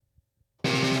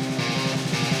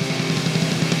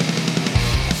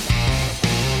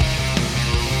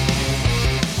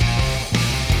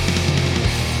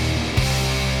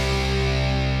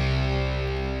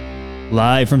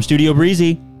Live from Studio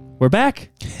Breezy, we're back.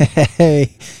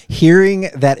 Hey, hearing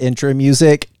that intro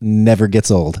music never gets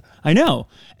old. I know.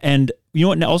 And you know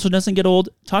what also doesn't get old?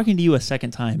 Talking to you a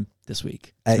second time this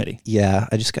week, Smitty.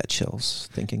 I just got chills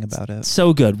thinking about it.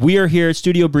 So good. We are here at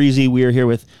Studio Breezy. We are here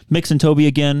with Mix and Toby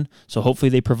again. So hopefully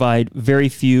they provide very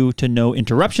few to no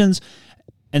interruptions.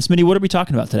 And Smitty, what are we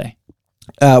talking about today?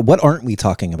 What aren't we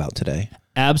talking about today?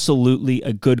 Absolutely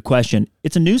a good question.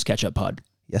 It's a news catch-up pod.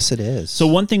 Yes, it is. So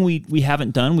one thing we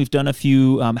haven't done, we've done a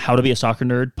few How to Be a Soccer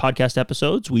Nerd podcast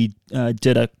episodes. We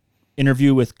did a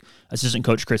interview with assistant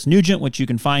coach Chris Nugent, which you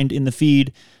can find in the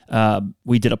feed.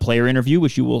 We did a player interview,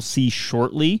 which you will see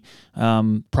shortly.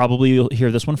 Probably you'll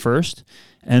hear this one first.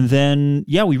 And then,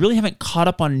 we really haven't caught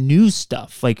up on news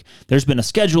stuff. Like, there's been a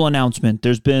schedule announcement.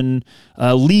 There's been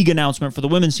a league announcement for the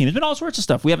women's team. There's been all sorts of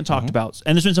stuff we haven't talked about.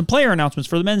 And there's been some player announcements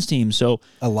for the men's team. So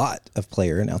a lot of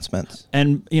player announcements.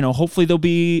 And, hopefully there'll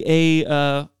be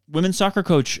a women's soccer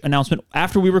coach announcement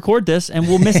after we record this, and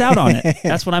we'll miss out on it.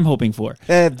 That's what I'm hoping for.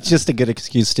 Just a good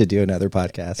excuse to do another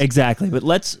podcast. Exactly. But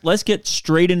let's get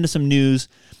straight into some news.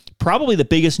 Probably the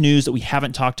biggest news that we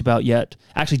haven't talked about yet.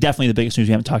 Actually, definitely the biggest news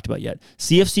we haven't talked about yet.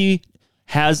 CFC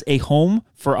has a home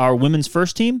for our women's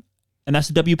first team, and that's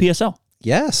the WPSL.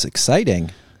 Yes, exciting.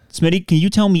 Smitty, can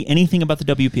you tell me anything about the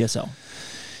WPSL?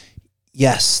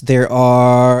 Yes,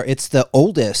 it's the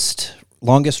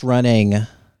longest running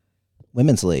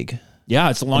women's league. Yeah,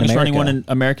 it's the longest running one in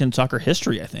American soccer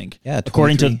history, I think. Yeah,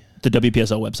 according to the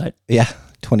WPSL website. Yeah,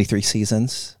 23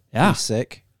 seasons. Yeah. Pretty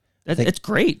sick. It's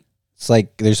great. It's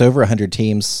like there's over 100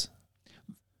 teams.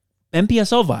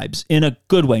 NPSL vibes in a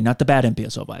good way, not the bad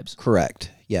NPSL vibes.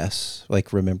 Correct. Yes.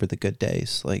 Like remember the good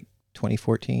days, like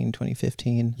 2014,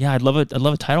 2015. Yeah, I'd love a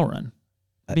title run.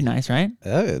 That'd be nice, right?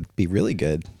 It'd be really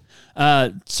good.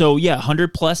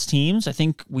 100 plus teams. I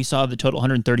think we saw the total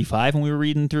 135 when we were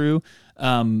reading through.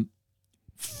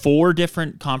 4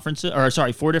 different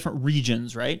four different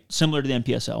regions, right? Similar to the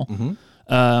NPSL.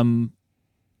 Mm-hmm.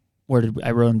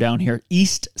 I wrote them down here?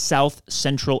 East, South,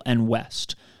 Central, and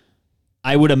West.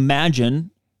 I would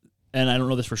imagine, and I don't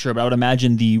know this for sure, but I would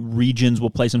imagine the regions will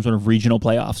play some sort of regional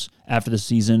playoffs after the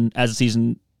season, as the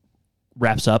season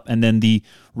wraps up, and then the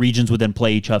regions would then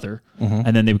play each other,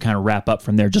 and then they would kind of wrap up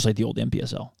from there, just like the old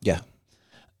NPSL. Yeah.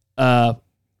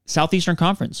 Southeastern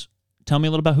Conference. Tell me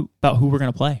a little about who we're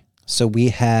going to play. So we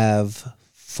have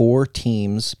 4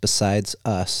 teams besides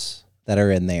us that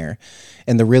are in there.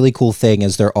 And the really cool thing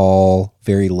is they're all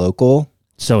very local.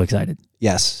 So excited.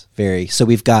 Yes, very. So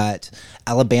we've got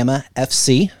Alabama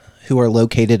FC, who are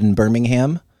located in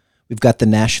Birmingham. We've got the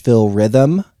Nashville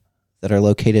Rhythm that are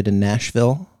located in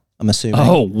Nashville, I'm assuming.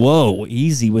 Oh, whoa.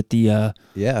 Easy with the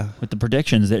with the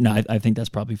predictions. No, I think that's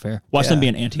probably fair. Watch them be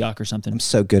in Antioch or something. I'm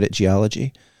so good at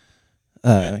geology.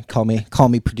 Call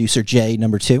me producer J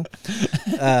number 2.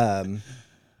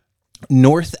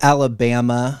 North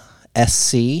Alabama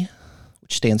SC,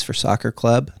 which stands for Soccer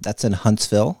Club. That's in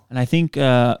Huntsville. And I think,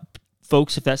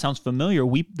 folks, if that sounds familiar,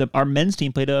 our men's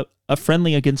team played a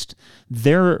friendly against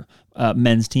their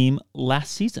men's team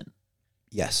last season.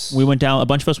 Yes. We went down, a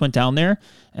bunch of us went down there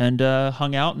and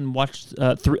hung out and watched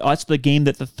that's the game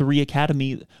that the 3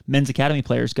 men's academy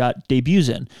players got debuts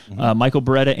in. Michael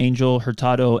Beretta, Angel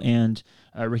Hurtado, and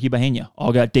Ricky Bahena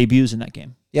all got debuts in that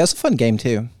game. Yeah, it was a fun game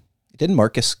too. Didn't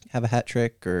Marcus have a hat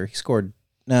trick, or he scored?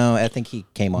 No, I think he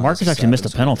came on. Marcus actually missed a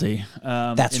penalty in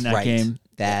that game.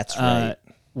 That's right.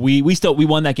 We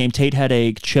won that game. Tate had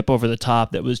a chip over the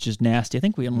top that was just nasty. I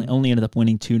think we only ended up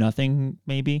winning 2-0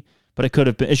 maybe, but it could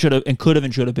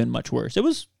have been much worse. It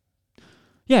was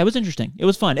interesting. It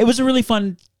was fun. It was a really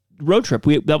fun road trip.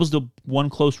 That was the one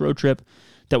close road trip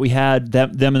that we had,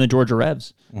 them and the Georgia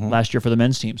Revs last year for the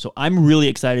men's team. So I'm really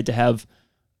excited to have,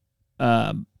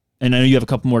 and I know you have a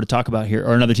couple more to talk about here,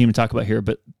 or another team to talk about here,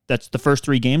 but that's the first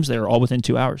 3 games. They're all within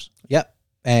 2 hours. Yep.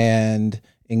 And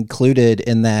included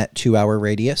in that 2-hour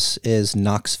radius is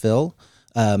Knoxville,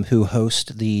 who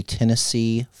host the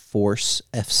Tennessee Force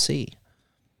FC.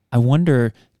 I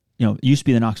wonder, it used to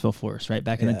be the Knoxville Force, right,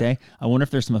 back in the day. I wonder if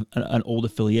there's an old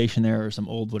affiliation there or some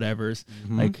old whatevers.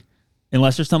 Like,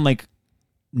 unless there's some, like,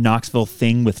 Knoxville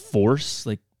thing with Force,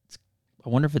 like, I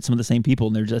wonder if it's some of the same people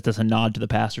and they're just a nod to the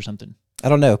past or something. I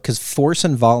don't know, because Force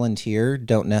and Volunteer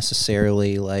don't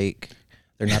necessarily,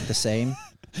 they're not the same.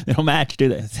 They don't match, do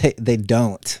they? They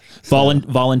don't.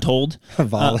 Voluntold.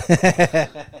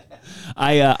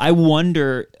 I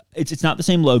wonder. It's not the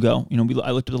same logo.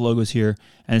 I looked at the logos here,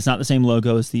 and it's not the same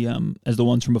logo as the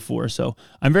ones from before. So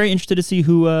I'm very interested to see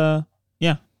who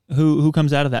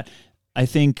comes out of that. I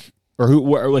think,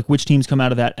 or which teams come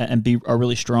out of that and are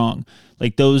really strong.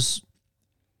 Like those,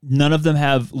 none of them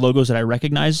have logos that I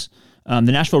recognize. The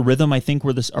Nashville Rhythm, I think,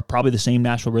 are probably the same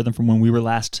Nashville Rhythm from when we were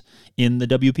last in the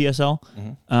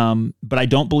WPSL. But I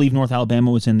don't believe North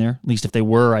Alabama was in there. At least if they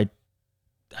were, I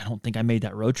don't think I made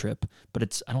that road trip.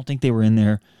 But I don't think they were in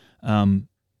there.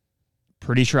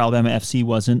 Pretty sure Alabama FC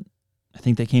wasn't. I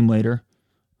think they came later.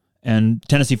 And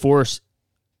Tennessee Force,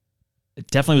 it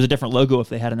definitely was a different logo if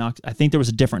they had I think there was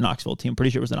a different Knoxville team.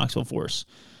 Pretty sure it was the Knoxville Force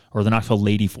or the Knoxville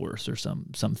Lady Force or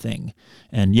something.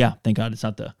 And yeah, thank God it's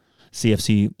not the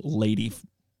CFC Lady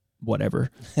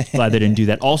whatever. Glad they didn't do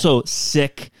that. Also,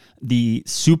 the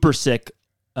super sick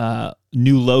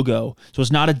new logo. So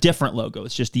it's not a different logo.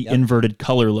 It's just the inverted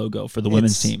color logo for the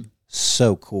women's team.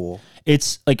 So cool.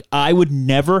 It's like I would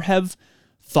never have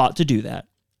thought to do that.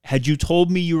 Had you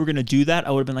told me you were going to do that, I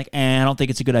would have been like, I don't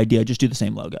think it's a good idea. Just do the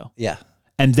same logo. Yeah.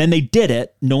 And then they did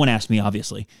it. No one asked me,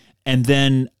 obviously. And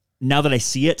then now that I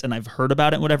see it and I've heard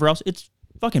about it and whatever else, it's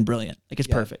fucking brilliant. Like, it's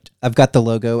perfect. I've got the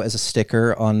logo as a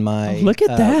sticker on my look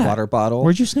at that water bottle.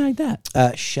 Where'd you snag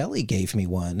that? Shelly gave me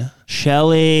one.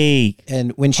 Shelly.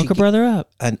 And when she... Hook a brother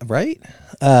up. Right?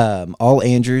 All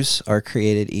Andrews are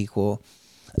created equal.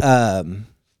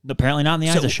 Apparently not in the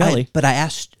eyes of Shelly. But I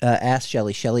asked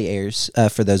Shelly. Shelly Ayers,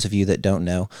 for those of you that don't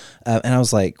know, and I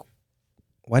was like,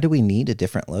 "Why do we need a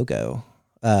different logo?"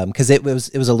 Because it was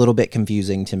a little bit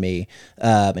confusing to me.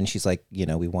 And she's like,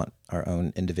 we want our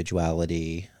own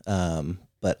individuality,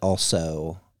 but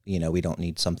also, we don't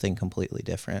need something completely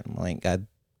different. I'm like, I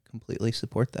completely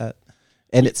support that,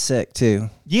 and it's sick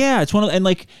too. Yeah, it's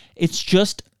it's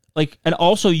just. And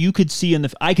also you could see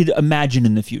I could imagine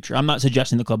in the future, I'm not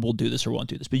suggesting the club will do this or won't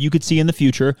do this, but you could see in the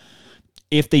future,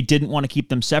 if they didn't want to keep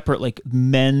them separate,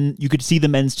 you could see the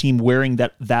men's team wearing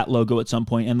that logo at some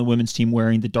point and the women's team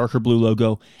wearing the darker blue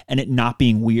logo and it not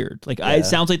being weird. It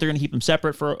sounds like they're going to keep them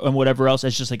separate and whatever else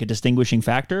as just like a distinguishing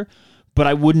factor, but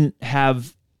I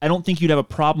don't think you'd have a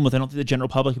problem with, I don't think the general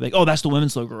public would be like, oh, that's the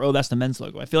women's logo, or oh, that's the men's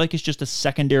logo. I feel like it's just a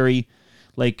secondary,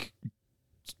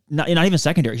 not even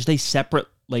secondary, just a separate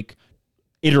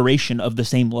iteration of the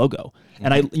same logo.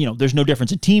 And there's no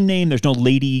difference in team name. There's no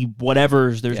lady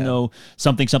whatevers. There's no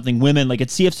something women.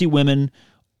 It's CFC women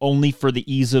only for the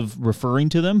ease of referring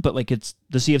to them, but it's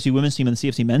the CFC women's team and the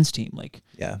CFC men's team.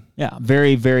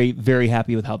 Very, very, very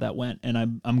happy with how that went.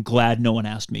 And I'm glad no one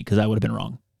asked me because I would have been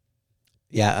wrong.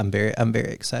 Yeah, I'm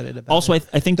very excited about also, it.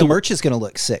 I think the merch is going to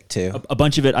look sick too. A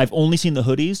bunch of it. I've only seen the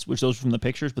hoodies, which those are from the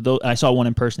pictures, but I saw one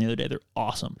in person the other day. They're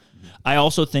awesome. I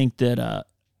also think that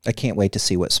I can't wait to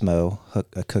see what Smo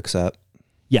cooks up.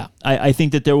 Yeah, I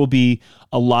think that there will be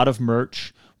a lot of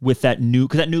merch with that new,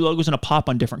 because that new logo is going to pop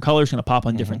on different colors, going to pop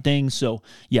on different things. So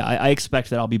yeah, I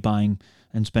expect that I'll be buying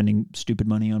and spending stupid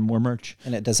money on more merch.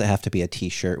 And it doesn't have to be a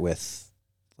T-shirt with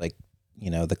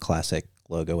the classic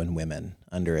logo and women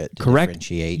under it to correct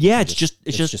differentiate. Yeah, it's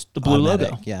just the blue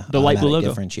logo. Yeah, the light blue logo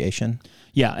differentiation.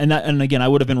 Yeah, and again, I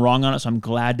would have been wrong on it, so I'm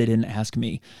glad they didn't ask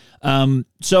me.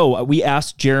 So we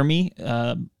asked Jeremy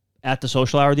at the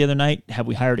social hour the other night, have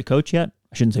we hired a coach yet?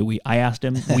 I shouldn't say we. I asked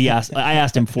him. I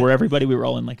asked him for everybody. We were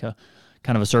all in a kind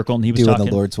of a circle, and he was doing talking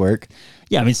the Lord's work.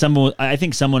 Yeah, I mean, I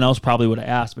think someone else probably would have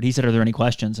asked, but he said, "Are there any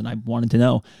questions?" And I wanted to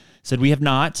know. Said we have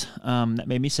not. That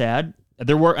made me sad. I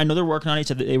know they're working on it. He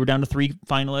said that they were down to 3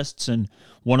 finalists, and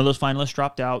one of those finalists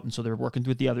dropped out, and so they're working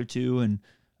with the other 2. And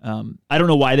I don't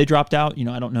know why they dropped out.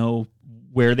 I don't know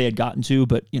where they had gotten to,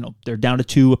 but they're down to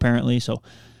 2 apparently. So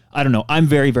I don't know. I'm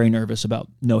very, very nervous about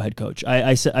no head coach.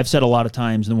 I've said a lot of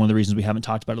times, and one of the reasons we haven't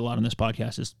talked about it a lot on this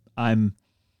podcast is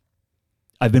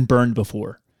I've been burned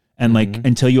before, and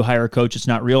until you hire a coach, it's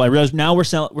not real. I realize now we're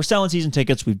selling season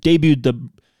tickets. We've debuted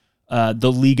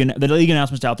the league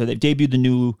announcements out there. They've debuted the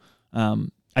new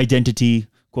identity,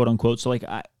 quote unquote. So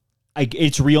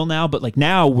it's real now, but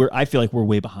now I feel like we're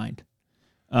way behind.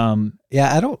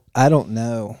 Yeah, I don't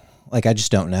know. I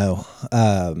just don't know.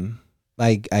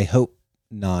 I hope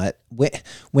not.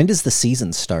 When does the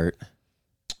season start?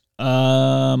 They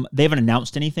haven't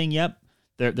announced anything yet.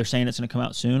 They're saying it's going to come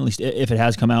out soon. At least if it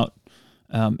has come out,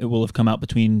 it will have come out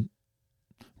between.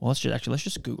 Well, let's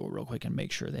just Google real quick and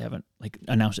make sure they haven't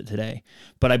announced it today.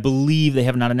 But I believe they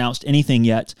have not announced anything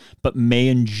yet. But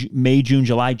May, June,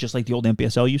 July, just like the old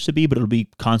NPSL used to be, but it'll be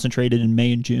concentrated in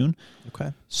May and June.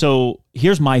 Okay. So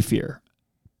here's my fear: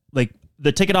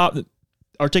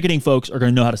 our ticketing folks are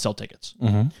going to know how to sell tickets.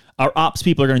 Mm-hmm. Our ops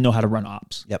people are going to know how to run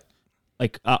ops. Yep.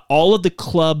 All of the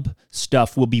club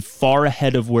stuff will be far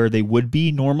ahead of where they would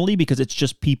be normally because it's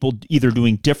just people either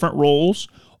doing different roles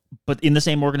but in the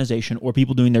same organization, or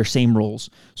people doing their same roles.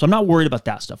 So I'm not worried about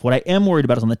that stuff. What I am worried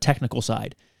about is on the technical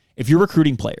side. If you're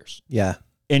recruiting players, yeah,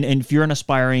 and if you're an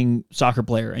aspiring soccer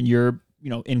player and you're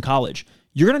in college,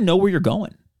 you're gonna know where you're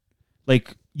going.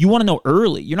 you want to know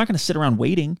early. You're not going to sit around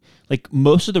waiting. Like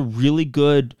most of the really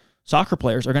good soccer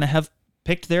players are going to have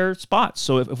picked their spots.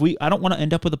 So I don't want to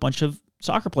end up with a bunch of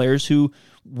soccer players who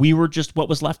we were just what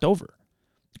was left over.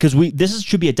 Because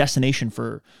should be a destination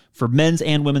for men's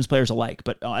and women's players alike.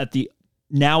 But at the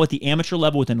amateur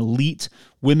level with an elite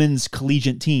women's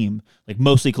collegiate team, like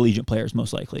mostly collegiate players,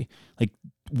 most likely, like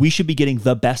we should be getting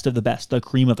the best of the best, the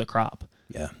cream of the crop.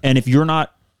 Yeah. And if you're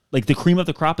not, like the cream of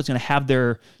the crop is going to have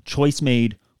their choice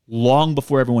made long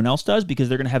before everyone else does, because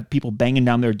they're going to have people banging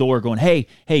down their door going, hey,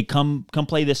 come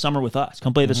play this summer with us.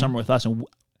 Come play this summer with us. And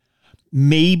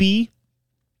maybe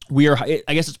I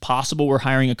guess it's possible we're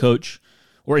hiring a coach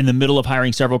or in the middle of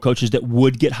hiring several coaches that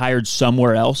would get hired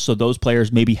somewhere else. So those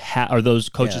players maybe or those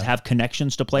coaches have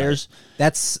connections to players.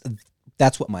 Right.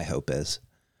 That's what my hope is.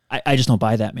 I just don't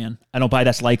buy that, man. I don't buy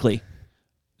that's likely.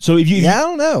 So I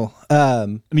don't know. I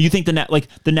mean, you think the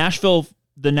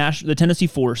Tennessee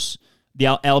Force,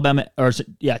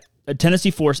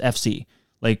 Tennessee Force FC,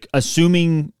 like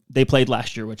assuming they played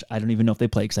last year, which I don't even know if they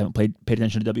played because I haven't paid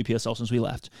attention to WPSL since we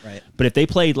left. Right. But if they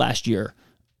played last year,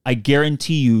 I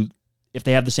guarantee you, if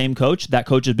they have the same coach, that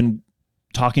coach has been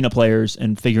talking to players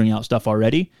and figuring out stuff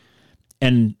already.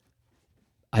 And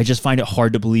I just find it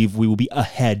hard to believe we will be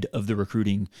ahead of the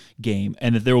recruiting game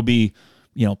and that there will be,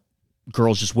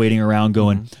 girls just waiting around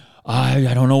going,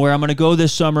 I don't know where I'm going to go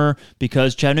this summer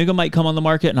because Chattanooga might come on the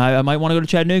market and I might want to go to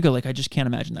Chattanooga. Like, I just can't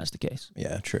imagine that's the case.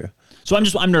 Yeah, true. So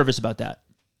I'm nervous about that.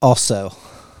 Also,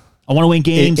 I want to win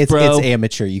games, bro. It's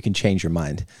amateur. You can change your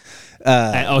mind.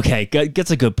 Okay, that's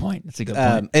a good point. That's a good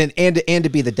point. And to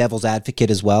be the devil's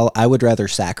advocate as well, I would rather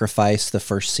sacrifice the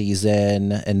first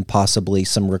season and possibly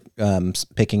some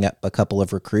picking up a couple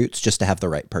of recruits just to have the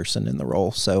right person in the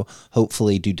role. So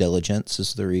hopefully due diligence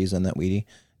is the reason that we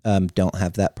don't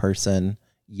have that person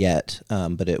yet,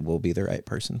 but it will be the right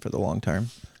person for the long term.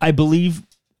 I believe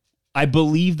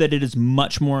that it is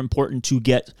much more important to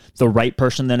get the right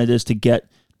person than it is to get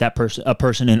a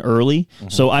person in early. Mm-hmm.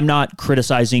 So I'm not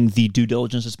criticizing the due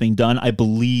diligence that's being done. I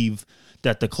believe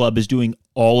that the club is doing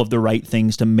all of the right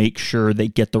things to make sure they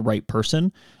get the right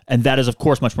person. And that is, of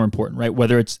course, much more important, right?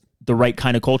 Whether it's the right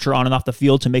kind of culture on and off the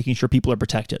field to making sure people are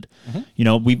protected.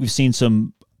 Mm-hmm. We've seen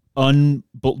some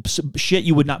shit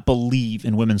you would not believe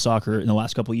in women's soccer in the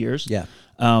last couple of years. Yeah.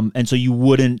 And so you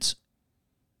wouldn't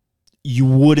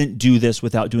do this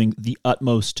without doing the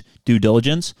utmost due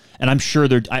diligence. And I'm sure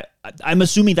I'm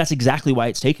assuming that's exactly why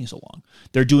it's taking so long.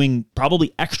 They're doing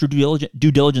probably extra due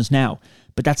diligence now,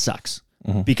 but that sucks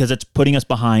because it's putting us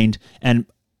behind. And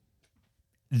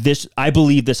I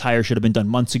believe this hire should have been done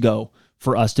months ago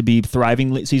for us to be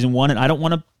thriving season one. And I don't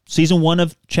want season one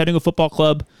of Chattanooga Football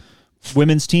Club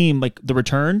women's team, like the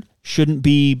return shouldn't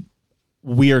be,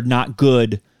 we are not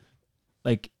good.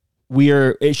 Like,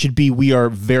 it should be, we are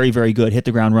very, very good. Hit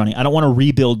the ground running. I don't want to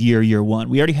rebuild year one.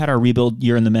 We already had our rebuild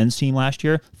year in the men's team last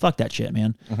year. Fuck that shit,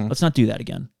 man. Let's not do that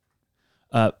again.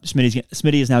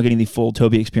 Smitty is now getting the full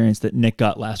Toby experience that Nick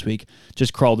got last week.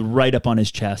 Just crawled right up on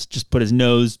his chest. Just put his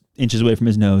nose inches away from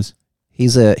his nose.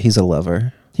 He's a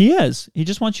lover. He is. He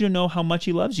just wants you to know how much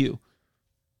he loves you.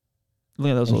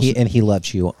 Look at those. And he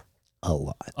loves you a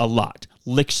lot. A lot.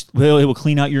 He will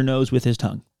clean out your nose with his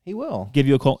tongue. He will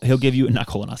he'll give you not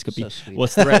colonoscopy. So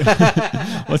what's the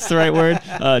right word?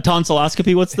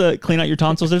 Tonsilloscopy. What's the clean out your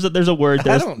tonsils? There's a word.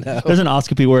 I don't know. There's an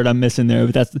oscopy word I'm missing there,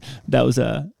 but that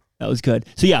was good.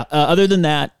 So yeah. Other than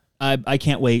that, I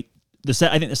can't wait.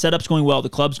 I think the setup's going well. The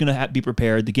club's going to be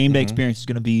prepared. The game day experience is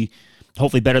going to be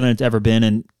hopefully better than it's ever been,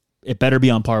 and it better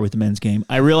be on par with the men's game.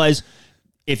 I realize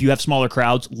if you have smaller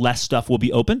crowds, less stuff will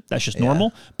be open. That's just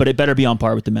normal, but it better be on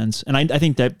par with the men's. And I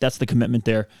think that's the commitment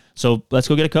there. So let's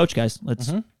go get a coach, guys.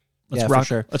 Let's rock.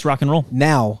 Sure. Let's rock and roll.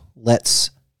 Now let's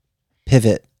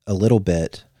pivot a little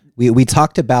bit. We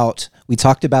talked about a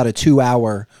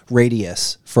 2-hour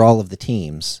radius for all of the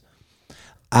teams.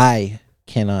 I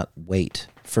cannot wait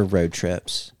for road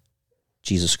trips.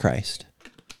 Jesus Christ.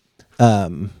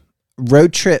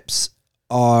 Road trips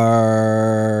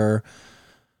are,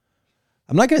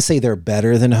 I'm not going to say they're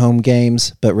better than home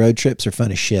games, but road trips are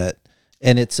fun as shit.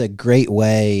 And it's a great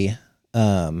way.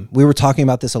 We were talking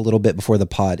about this a little bit before the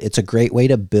pod. It's a great way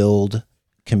to build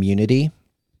community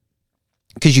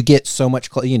because you get so much,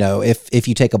 if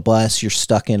you take a bus, you're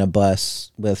stuck in a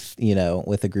bus with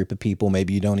a group of people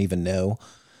maybe you don't even know.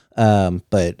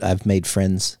 But I've made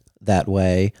friends that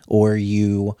way. Or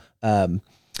you,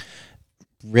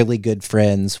 really good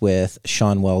friends with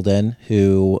Sean Weldon,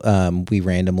 who we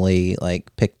randomly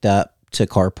picked up to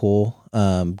carpool.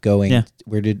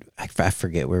 Where did I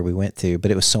forget where we went to,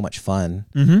 but it was so much fun.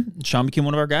 Sean became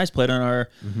one of our guys. Played on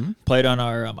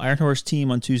our Iron Horse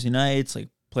team on Tuesday nights.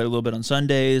 Played a little bit on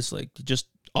Sundays. Like, just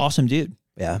awesome dude.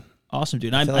 Yeah. Awesome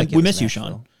dude. I feel like it We was miss you, Nashville.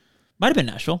 Sean. Might have been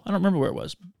Nashville. I don't remember where it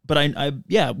was. But I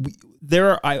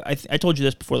told you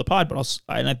this before the pod, but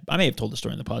I may have told the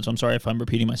story in the pod, so I'm sorry if I'm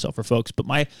repeating myself for folks. But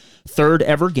my third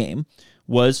ever game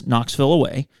was Knoxville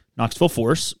away. Knoxville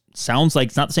Force. Sounds like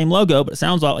it's not the same logo, but it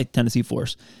sounds a lot like Tennessee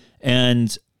Force.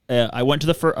 And I went to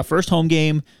the first home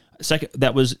game. Second,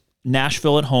 that was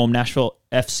Nashville at home, Nashville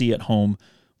FC at home.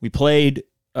 We played,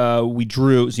 we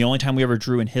drew. It was the only time we ever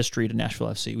drew in history to Nashville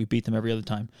FC. We beat them every other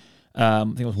time. I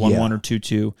think it was 1-1 or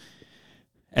 2-2.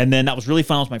 And then that was really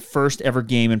fun. It was my first ever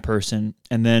game in person.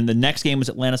 And then the next game was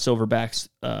Atlanta Silverbacks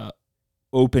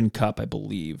Open Cup, I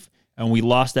believe. And we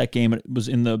lost that game. It was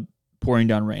in the pouring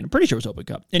down rain. I'm pretty sure it was Open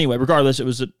Cup. Anyway, regardless, it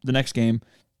was the next game.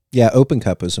 Yeah, Open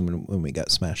Cup was when we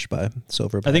got smashed by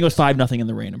Silverback. I think it was 5-0 in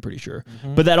the rain, I'm pretty sure.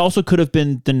 But that also could have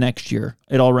been the next year.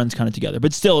 It all runs kind of together.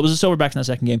 But still, it was the Silverbacks in that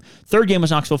second game. Third game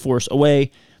was Knoxville Force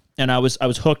away, and I was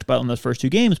hooked on those first two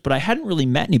games, but I hadn't really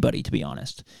met anybody, to be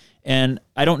honest. And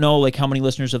I don't know like how many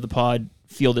listeners of the pod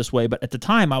feel this way, but at the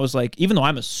time I was like, even though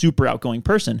I'm a super outgoing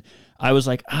person, I was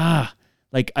like,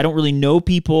 like I don't really know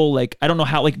people. Like I don't know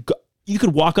how, like you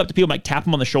could walk up to people, like tap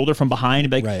them on the shoulder from behind and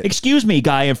be like, Right. Excuse me,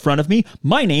 guy in front of me.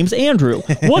 My name's Andrew.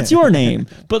 What's your name?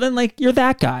 But then like, you're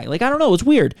that guy. Like, I don't know. It's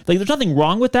weird. Like there's nothing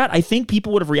wrong with that. I think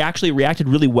people would have actually reacted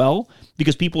really well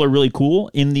because people are really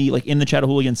cool in the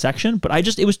Chattahooligan section. But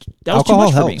that was Alcohol too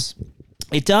much helps. for me.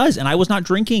 It does. And I was not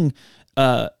drinking,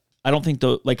 I don't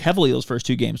think heavily those first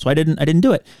two games, so I didn't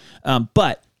do it.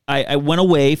 But I went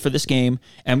away for this game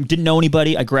and didn't know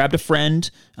anybody. I grabbed a friend,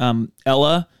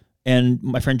 Ella, and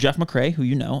my friend Jeff McCrae, who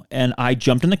you know, and I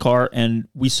jumped in the car and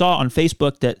we saw on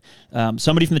Facebook that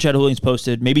somebody from the Chattahooligans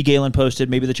posted, maybe Galen posted,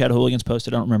 maybe the Chattahooligans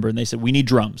posted, I don't remember, and they said, we need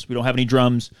drums. We don't have any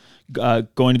drums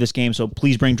going to this game, so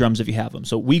please bring drums if you have them.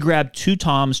 So we grabbed two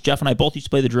toms. Jeff and I both used to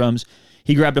play the drums.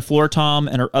 He grabbed a floor tom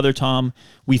and our other tom.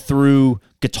 We threw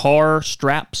guitar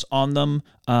straps on them.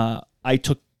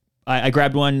 I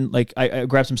grabbed one, like I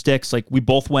grabbed some sticks. Like we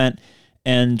both went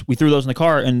and we threw those in the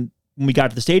car. And when we got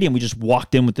to the stadium, we just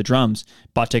walked in with the drums,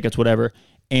 bought tickets, whatever.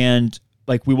 And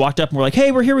like we walked up and we're like,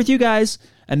 hey, we're here with you guys.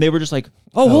 And they were just like,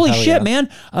 oh holy shit, yeah. man.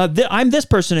 I'm this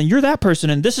person and you're that person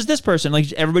and this is this person.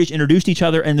 Like everybody's introduced each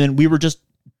other. And then we were just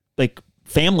like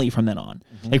family from then on.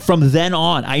 Like from then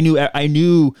on, I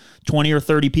knew 20 or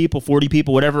 30 people, 40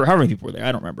 people, whatever, however many people were there.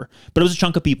 I don't remember. But it was a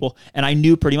chunk of people, and I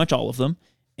knew pretty much all of them.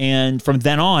 And from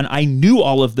then on, I knew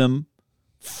all of them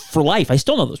for life. I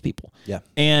still know those people. Yeah.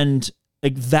 And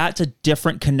like that's a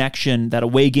different connection, that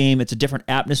away game. It's a different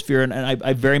atmosphere. And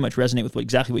I very much resonate with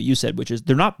exactly what you said, which is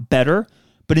they're not better,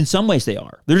 but in some ways they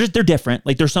are. They're different.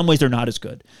 Like there's some ways they're not as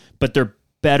good, but they're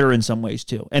better in some ways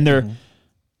too. And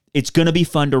it's going to be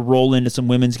fun to roll into some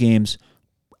women's games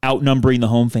outnumbering the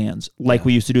home fans like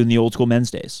we used to do in the old school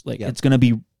men's days. Like it's going to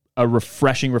be a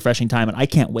refreshing time, and I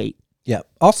can't wait. Yeah.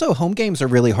 Also, home games are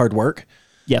really hard work.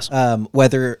 Yes.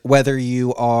 Whether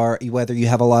you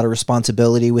have a lot of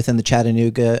responsibility within the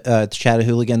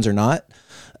Chattahooligans or not,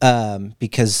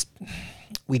 because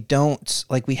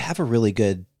we have a really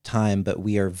good time, but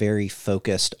we are very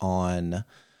focused on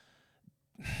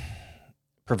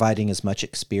providing as much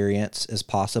experience as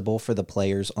possible for the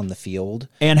players on the field.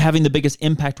 And having the biggest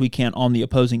impact we can on the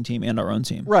opposing team and our own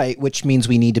team. Right, which means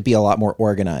we need to be a lot more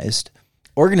organized.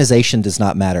 Organization does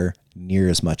not matter near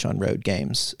as much on road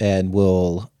games, and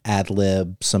we'll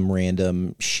ad-lib some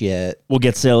random shit. We'll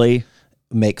get silly.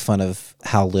 Make fun of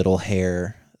how little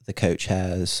hair the coach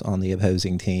has on the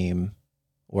opposing team,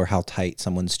 or how tight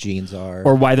someone's jeans are.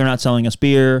 Or why they're not selling us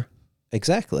beer.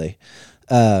 Exactly.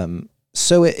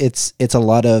 So it's a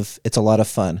lot of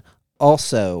fun.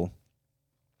 Also,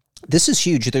 this is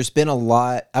huge. There's been a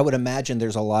lot. I would imagine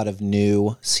there's a lot of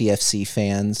new CFC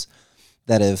fans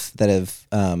that have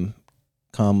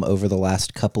come over the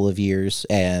last couple of years,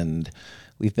 and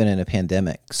we've been in a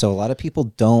pandemic, so a lot of people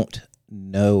don't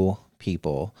know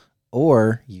people,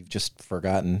 or you've just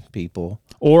forgotten people,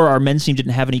 or our men's team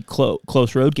didn't have any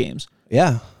close road games.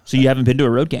 Yeah. So you haven't been to a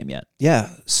road game yet. Yeah.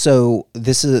 So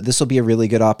this will be a really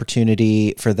good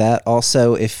opportunity for that.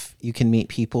 Also, if you can meet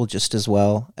people just as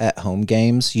well at home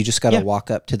games, you just got to walk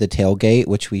up to the tailgate,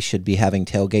 which we should be having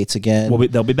tailgates again.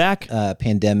 They'll be back.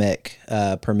 Pandemic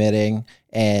permitting,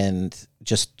 and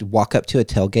just walk up to a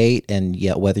tailgate and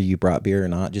yell, whether you brought beer or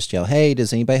not, just yell, hey,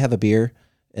 does anybody have a beer?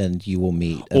 And you will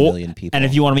meet a million people. And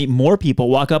if you want to meet more people,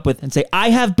 walk up with and say,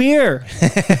 I have beer.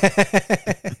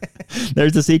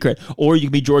 There's the secret. Or you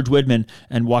can be George Widman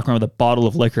and walk around with a bottle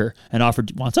of liquor and offer,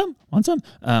 want some?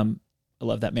 I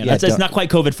love that, man. Yeah, It's not quite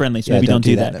COVID friendly, so maybe don't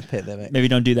do that. In a pandemic. Maybe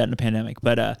don't do that in a pandemic.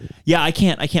 But yeah, I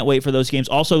can't wait for those games.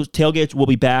 Also, tailgates will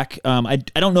be back. I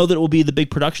don't know that it will be the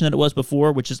big production that it was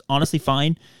before, which is honestly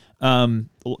fine.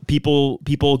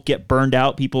 People get burned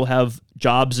out. People have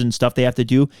jobs and stuff they have to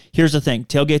do. Here's the thing: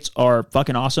 tailgates are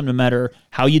fucking awesome, no matter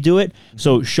how you do it.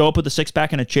 So show up with a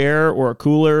 6-pack and a chair, or a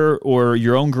cooler, or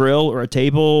your own grill, or a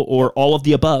table, or all of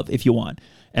the above if you want.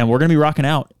 And we're gonna be rocking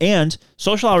out. And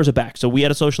social hours are back. So we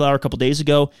had a social hour a couple days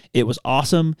ago. It was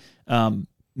awesome.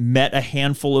 Met a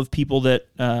handful of people that.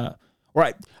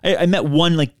 I met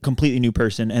one like completely new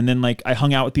person, and then like I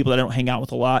hung out with people that I don't hang out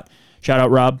with a lot. Shout out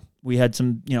Rob. We had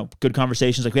some, good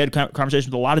conversations. Like we had conversations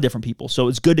with a lot of different people. So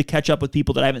it's good to catch up with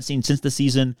people that I haven't seen since the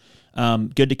season.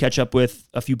 Good to catch up with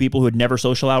a few people who had never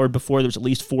social houred before. There's at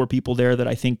least 4 people there that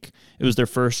I think it was their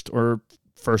first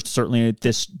certainly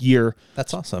this year.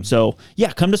 That's awesome. So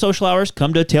yeah, come to social hours,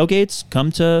 come to tailgates,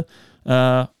 come to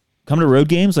road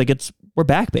games. Like we're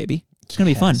back, baby. It's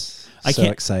gonna be fun.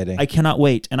 Exciting. I cannot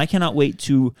wait, and I cannot wait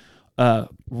to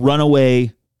run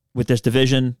away with this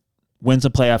division. Win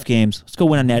some playoff games. Let's go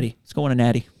win a natty.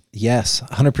 Yes,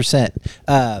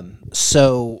 100%.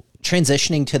 So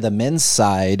transitioning to the men's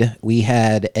side, we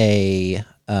had a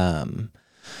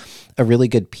really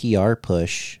good PR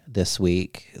push this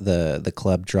week. The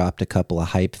club dropped a couple of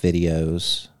hype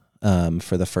videos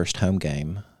for the first home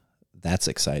game. That's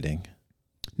exciting.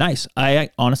 Nice. I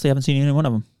honestly haven't seen any one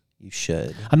of them. You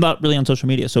should. I'm not really on social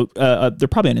media, so they're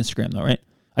probably on Instagram though, right?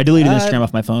 I deleted Instagram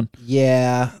off my phone.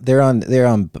 Yeah, they're on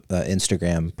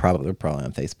Instagram. They're probably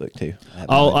on Facebook too.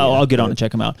 I'll get on and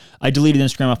check them out. I deleted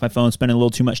Instagram off my phone, spending a little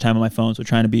too much time on my phone, so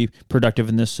trying to be productive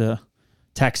in this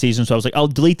tax season. So I was like, I'll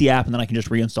delete the app and then I can just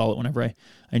reinstall it whenever I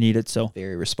need it. So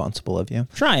very responsible of you.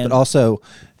 Trying, but also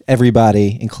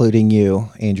everybody, including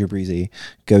you, Andrew Breezy,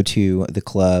 go to the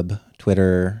club,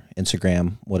 Twitter,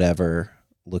 Instagram, whatever.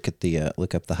 Look up the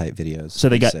hype videos. So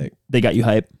they got you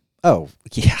hype. Oh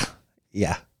yeah.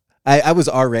 Yeah. I was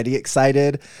already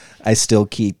excited. I still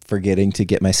keep forgetting to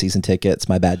get my season tickets.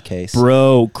 My bad, Case.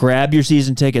 Bro, grab your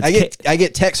season tickets. I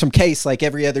get texts from Case like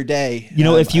every other day.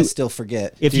 If you I still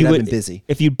forget. I've been busy.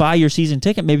 If you buy your season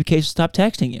ticket, maybe Case will stop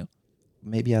texting you.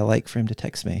 Maybe I like for him to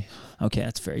text me. Okay,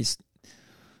 that's fair. He's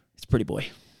a pretty boy.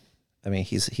 I mean,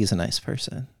 he's a nice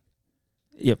person.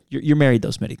 Yep, you're married though,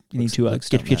 Smitty. You need to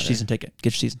get your season ticket.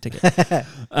 Get your season ticket.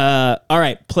 All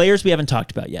right, players we haven't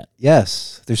talked about yet.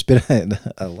 Yes, there's been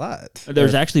a lot.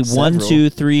 There's actually several. 1,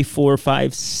 2, 3, 4,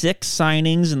 5, 6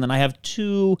 signings, and then I have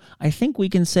 2. I think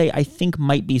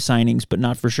might be signings, but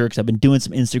not for sure because I've been doing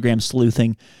some Instagram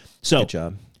sleuthing. So, good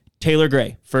job, Taylor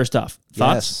Gray. First off,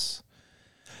 thoughts? Yes.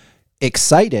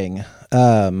 Exciting.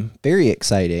 Very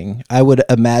exciting. I would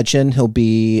imagine he'll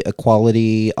be a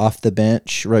quality off the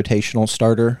bench rotational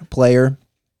starter player.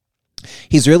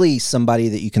 He's really somebody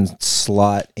that you can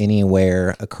slot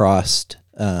anywhere across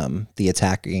the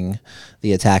attacking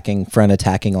front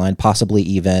attacking line, possibly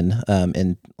even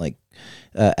in like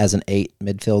as an 8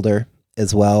 midfielder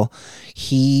as well.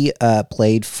 He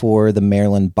played for the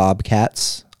Maryland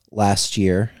Bobcats last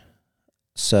year.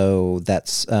 So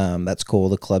that's cool.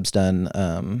 The club's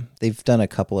they've done a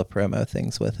couple of promo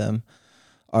things with him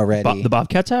already. The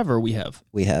Bobcats have, or we have?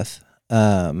 We have.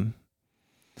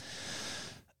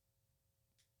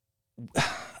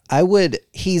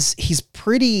 He's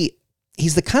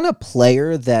the kind of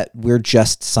player that we're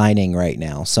just signing right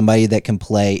now. Somebody that can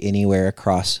play anywhere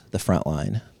across the front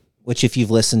line, which if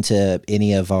you've listened to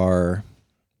any of our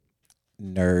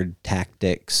nerd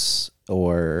tactics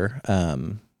or,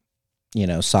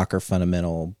 soccer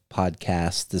fundamental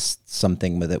podcast, this is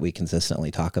something that we consistently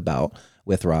talk about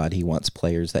with Rod. He wants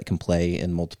players that can play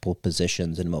in multiple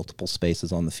positions in multiple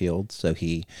spaces on the field. So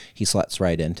he slots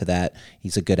right into that.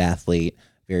 He's a good athlete,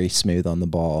 very smooth on the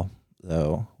ball.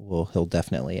 So he'll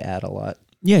definitely add a lot.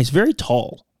 Yeah, he's very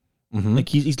tall. Mm-hmm. Like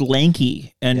he's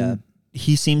lanky, and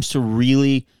he seems to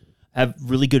really have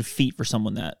really good feet for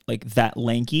someone that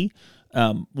lanky.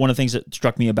 One of the things that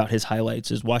struck me about his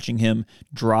highlights is watching him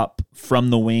drop from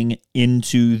the wing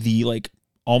into the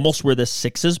almost where the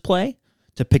 6s play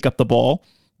to pick up the ball.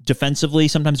 Defensively,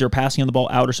 sometimes they were passing on the ball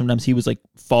out, or sometimes he was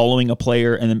following a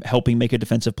player and then helping make a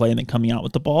defensive play and then coming out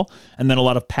with the ball. And then a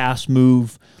lot of pass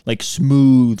move,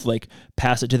 smooth,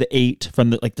 pass it to the 8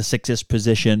 from the 6th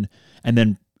position and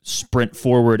then sprint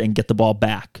forward and get the ball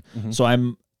back. Mm-hmm.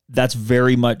 So that's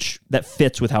very much, that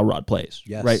fits with how Rod plays.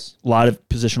 Yes. Right? A lot of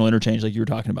positional interchange like you were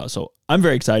talking about. So I'm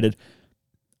very excited.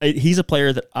 He's a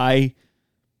player that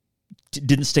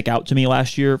didn't stick out to me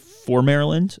last year for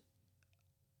Maryland.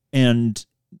 And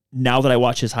now that I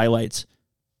watch his highlights,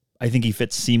 I think he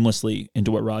fits seamlessly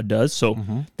into what Rod does. So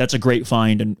that's a great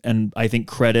find. And I think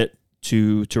credit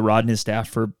to Rod and his staff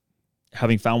for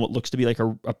having found what looks to be like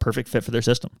a perfect fit for their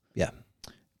system. Yeah.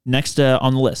 Next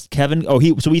on the list, Kevin.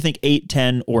 So we think 8,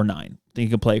 10, or 9. I think he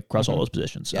can play across all those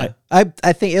positions. Yeah. I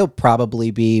think it'll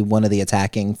probably be one of the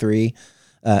attacking 3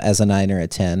 as a 9 or a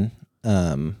 10.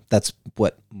 That's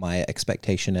what my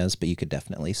expectation is, but you could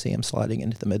definitely see him sliding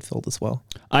into the midfield as well.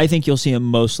 I think you'll see him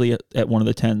mostly at one of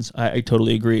the 10s. I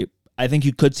totally agree. I think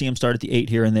you could see him start at the 8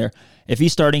 here and there. If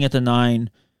he's starting at the 9,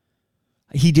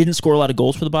 he didn't score a lot of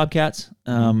goals for the Bobcats.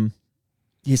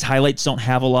 His highlights don't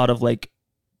have a lot of like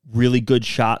really good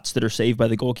shots that are saved by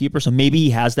the goalkeeper. So maybe he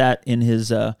has that in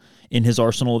his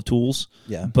arsenal of tools.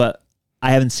 Yeah. But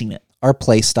I haven't seen it. Our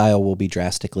play style will be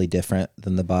drastically different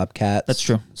than the Bobcats. That's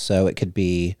true. So it could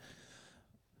be.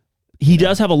 He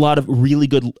does have a lot of really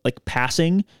good like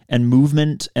passing and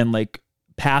movement and like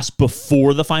pass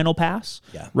before the final pass.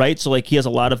 Yeah. Right. So like he has a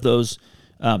lot of those,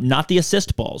 not the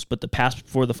assist balls, but the pass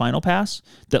before the final pass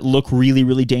that look really,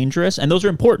 really dangerous. And those are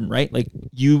important, right? Like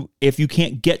if you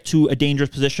can't get to a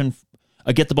dangerous position,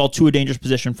 get the ball to a dangerous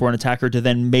position for an attacker to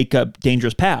then make a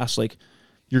dangerous pass, like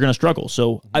you're going to struggle.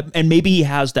 So, and maybe he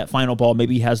has that final ball.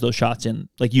 Maybe he has those shots in,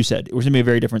 like you said, it was going to be a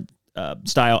very different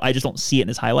style. I just don't see it in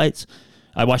his highlights.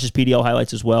 I watch his PDL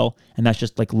highlights as well, and that's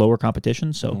just like lower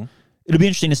competition. So it'll be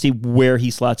interesting to see where he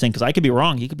slots in, because I could be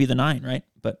wrong. He could be the 9, right?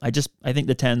 But I think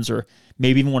the 10s or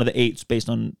maybe even one of the 8s based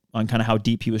on kind of how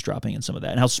deep he was dropping in some of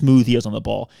that and how smooth he is on the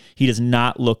ball. He does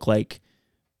not look like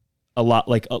a lot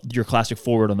like your classic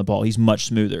forward on the ball. He's much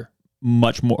smoother,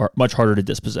 much harder to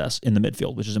dispossess in the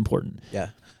midfield, which is important. Yeah.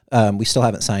 We still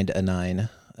haven't signed a 9,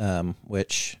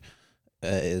 which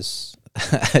is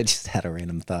I just had a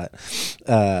random thought.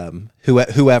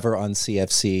 Whoever on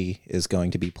CFC is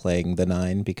going to be playing the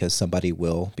 9, because somebody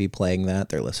will be playing that.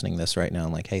 They're listening to this right now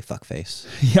and like, hey, fuckface.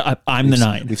 Yeah, I'm the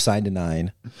 9. We've signed a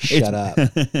 9. Shut up.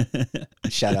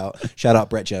 Shout out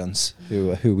Brett Jones,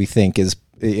 who we think is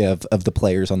of the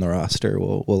players on the roster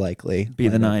will likely be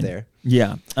the 9 there.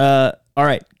 Yeah. All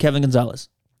right, Kevin Gonzalez.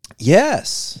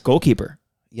 Yes. Goalkeeper.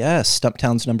 Yes,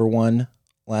 Stumptown's number 1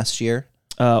 last year.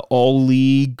 All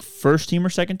league first team or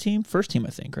second team? First team, I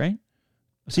think, right?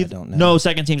 I don't know. No,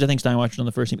 second teams. I think Steinwatch was on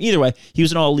the first team. Either way, he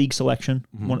was an all league selection,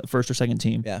 first or second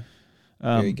team. Yeah,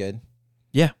 very good.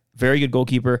 Yeah, very good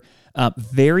goalkeeper.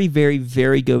 Very, very,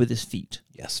 very good with his feet.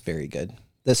 Yes, very good.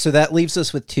 So that leaves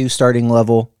us with 2 starting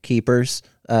level keepers.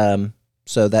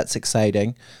 So that's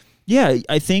exciting. Yeah,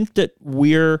 I think that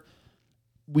we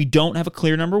don't have a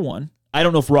clear number 1. I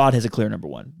don't know if Rod has a clear number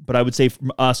 1, but I would say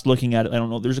from us looking at it, I don't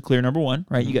know if there's a clear number 1,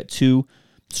 right? You got 2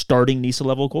 starting NISA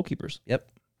level goalkeepers. Yep.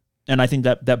 And I think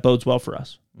that bodes well for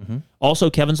us. Also,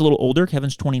 Kevin's a little older.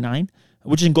 Kevin's 29,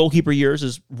 which in goalkeeper years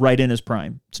is right in his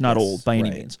prime. It's not old by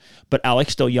any means. But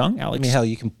Alex still young. Alex, I mean, hell,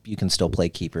 you can still play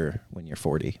keeper when you're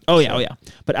 40. Oh yeah.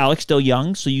 But Alex still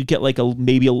young, so you get like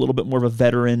maybe a little bit more of a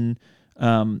veteran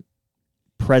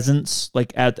presence,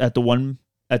 like at the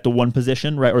one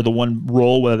position, right, or the one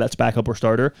role, whether that's backup or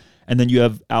starter, and then you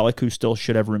have Alec, who still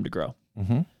should have room to grow.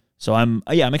 So I'm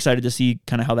excited to see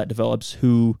kind of how that develops.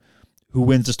 Who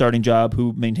wins the starting job?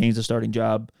 Who maintains the starting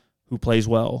job? Who plays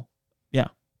well? Yeah,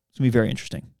 it's gonna be very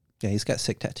interesting. Yeah, he's got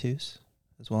sick tattoos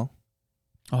as well.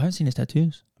 Oh, I haven't seen his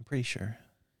tattoos. I'm pretty sure,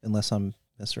 unless I'm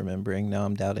misremembering. Now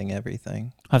I'm doubting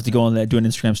everything. I have to go on that, do an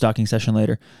Instagram stalking session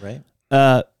later. Right.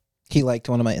 He liked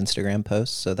one of my Instagram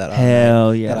posts, so that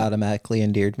that automatically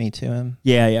endeared me to him.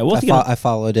 Yeah. I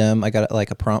followed him. I got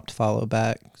like a prompt follow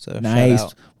back. So nice. Shout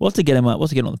out. We'll have to get him up. We'll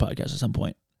have to get him on the podcast at some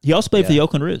point. He also played for the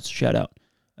Oakland Roots. Shout out.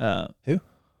 Who?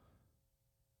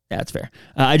 Yeah, that's fair.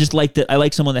 I just liked that. I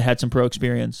like someone that had some pro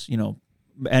experience,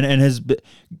 and has.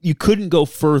 You couldn't go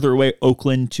further away,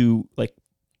 Oakland to like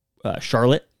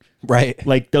Charlotte, right?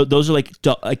 Like those are like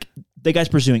the guy's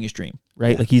pursuing his dream,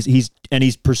 right? Yeah. Like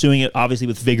he's pursuing it obviously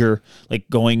with vigor, like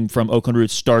going from Oakland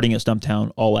Roots, starting at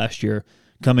Stumptown all last year,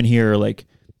 coming here. Like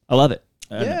I love it.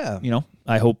 And,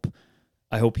 I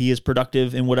hope he is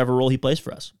productive in whatever role he plays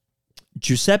for us.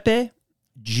 Giuseppe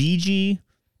Gigi.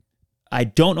 I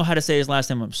don't know how to say his last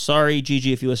name. I'm sorry,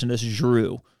 Gigi, if you listen to this.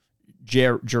 Giroux.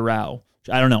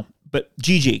 I don't know. But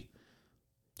Gigi.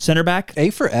 Center back. A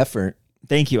for effort.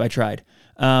 Thank you. I tried.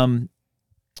 Center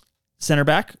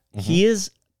back. He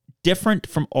is different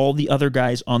from all the other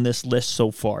guys on this list so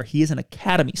far. He is an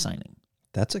academy signing.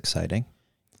 That's exciting.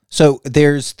 So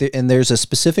there's a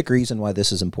specific reason why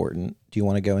this is important. Do you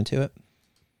want to go into it?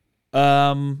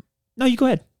 No, you go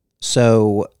ahead.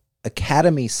 So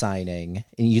academy signing,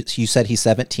 and you said he's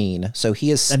 17, so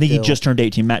he is. I think he just turned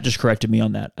 18. Matt just corrected me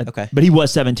on that. Okay, but he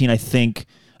was 17, I think,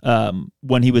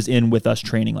 when he was in with us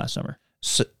training last summer.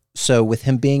 So with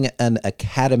him being an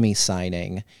academy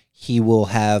signing, he will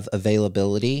have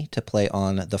availability to play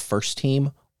on the first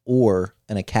team or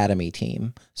an academy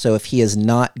team. So if he is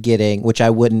not getting, which I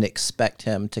wouldn't expect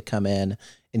him to come in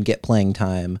and get playing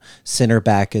time, center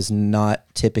back is not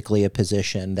typically a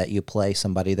position that you play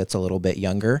somebody that's a little bit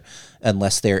younger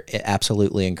unless they're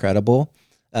absolutely incredible.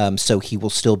 So he will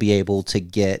still be able to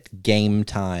get game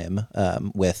time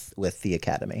with the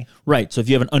academy. Right. So if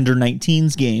you have an under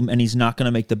 19s game and he's not going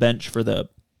to make the bench for the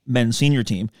men's senior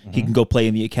team, he can go play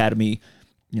in the academy,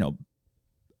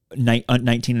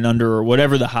 19 and under or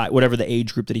whatever the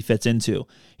age group that he fits into.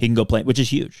 He can go play, which is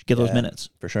huge. Get those minutes.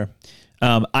 For sure.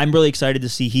 I'm really excited to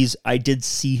see I did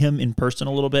see him in person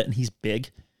a little bit, and he's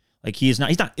big. Like he's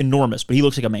not enormous, but he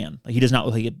looks like a man. Like he does not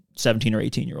look like a 17 or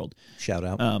 18-year-old. Shout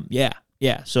out.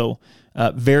 Yeah. So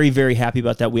very, very happy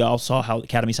about that. We all saw how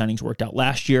academy signings worked out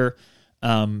last year,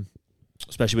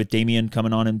 especially with Damian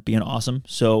coming on and being awesome.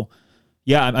 So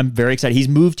yeah, I'm very excited. He's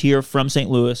moved here from St.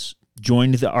 Louis,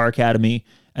 joined our academy,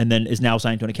 and then is now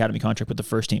signed to an academy contract with the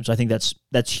first team. So I think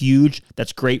that's huge.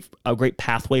 That's great. A great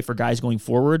pathway for guys going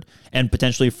forward, and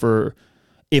potentially for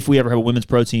if we ever have a women's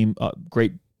pro team,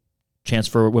 great chance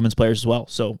for women's players as well.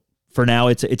 So for now,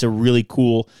 it's a really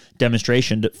cool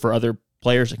demonstration for other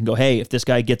players that can go, hey, if this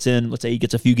guy gets in, let's say he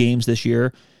gets a few games this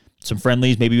year, some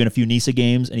friendlies, maybe even a few NISA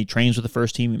games, and he trains with the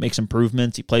first team, he makes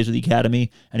improvements, he plays with the academy,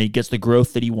 and he gets the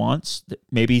growth that he wants.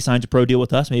 Maybe he signs a pro deal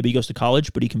with us, maybe he goes to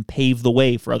college, but he can pave the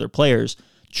way for other players,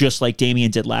 just like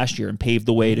Damian did last year, and paved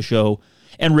the way to show,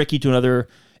 and Ricky to another,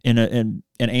 and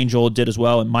Angel did as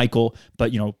well, and Michael,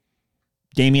 but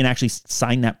Damian actually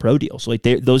signed that pro deal. So like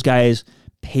those guys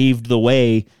paved the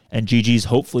way, and Gigi's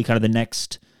hopefully kind of the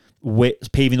next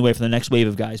paving the way for the next wave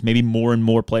of guys. Maybe more and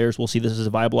more players will see this as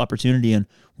a viable opportunity, and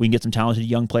we can get some talented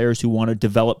young players who want to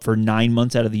develop for 9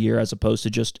 months out of the year as opposed to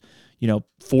just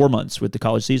 4 months with the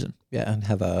college season. Yeah, and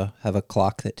have a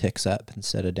clock that ticks up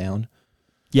instead of down.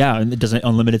 Yeah, and it doesn't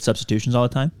unlimited substitutions all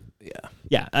the time.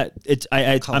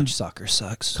 Yeah. College soccer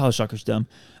sucks. College soccer's dumb.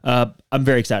 I'm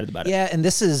very excited about it. Yeah, and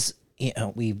this is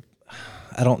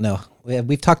I don't know.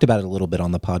 We've talked about it a little bit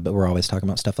on the pod, but we're always talking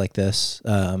about stuff like this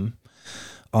on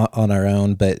our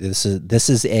own. But this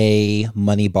is a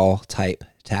Moneyball type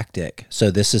tactic. So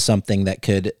this is something that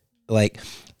could,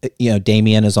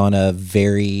 Damian is on a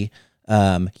very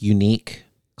unique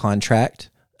contract,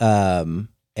 and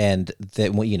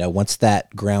that once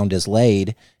that ground is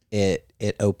laid,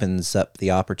 it opens up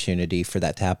the opportunity for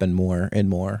that to happen more and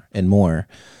more and more.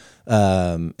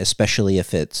 Especially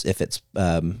if it's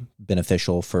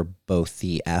beneficial for both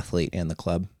the athlete and the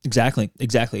club.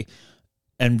 Exactly.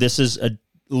 And this is a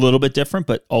little bit different,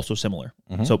 but also similar.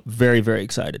 Mm-hmm. So very, very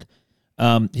excited.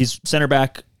 He's center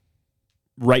back,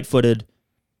 right-footed,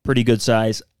 pretty good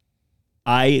size.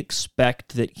 I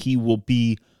expect that he will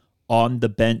be on the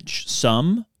bench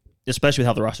some, especially with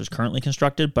how the roster is currently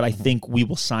constructed, but I think we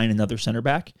will sign another center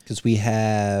back. Because we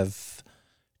have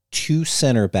 2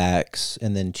 center backs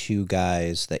and then 2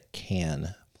 guys that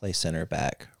can play center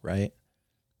back, right?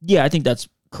 Yeah, I think that's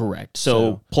correct.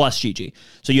 So plus Gigi.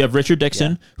 So you have Richard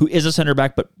Dixon, who is a center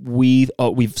back, but we've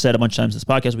said a bunch of times in this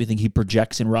podcast, we think he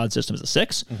projects in Rod's system as a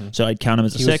 6. Mm-hmm. So I'd count him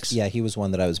as a 6. He was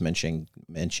one that I was mentioning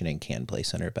can play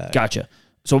center back. Gotcha.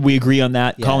 So we agree on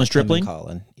that. Yeah, Colin Stripling.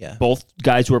 Colin, yeah. Both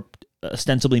guys who are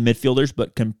ostensibly midfielders,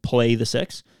 but can play the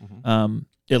 6. Mm-hmm.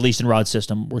 At least in Rod's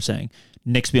system, we're saying.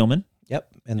 Nick Spielman.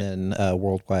 Yep. And then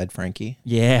worldwide Frankie.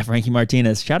 Yeah, Frankie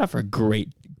Martinez. Shout out for a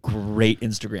great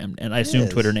Instagram, and I assume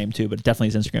Twitter name too, but definitely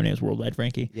his Instagram name is Worldwide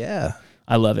Frankie. Yeah.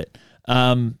 I love it.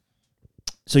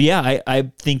 So yeah,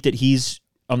 I think that he's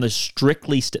on the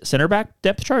strictly center back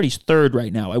depth chart. He's 3rd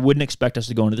right now. I wouldn't expect us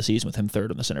to go into the season with him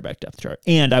 3rd on the center back depth chart.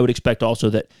 And I would expect also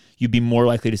that you'd be more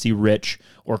likely to see Rich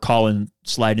or Colin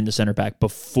slide into center back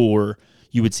before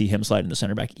you would see him slide into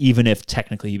center back, even if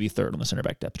technically he'd be 3rd on the center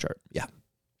back depth chart. Yeah.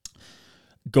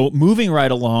 Moving right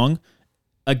along,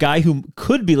 a guy who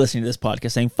could be listening to this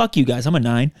podcast saying, fuck you guys, I'm a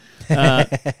 9.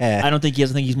 I don't think he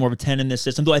has. I think he's more of a 10 in this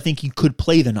system, though I think he could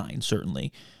play the 9,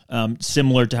 certainly.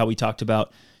 Similar to how we talked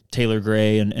about Taylor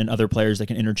Gray and other players that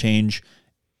can interchange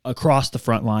across the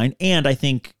front line. And I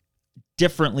think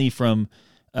differently from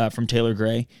Taylor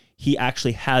Gray, he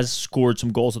actually has scored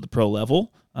some goals at the pro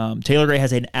level. Taylor Gray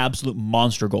has an absolute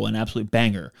monster goal, an absolute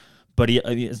banger, but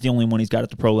it's the only one he's got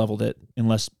at the pro level that,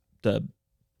 unless the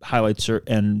highlights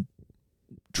and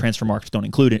transfer marks don't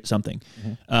include it, something.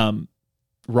 Mm-hmm.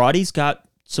 Roddy's got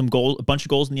a bunch of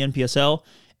goals in the NPSL,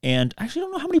 and I actually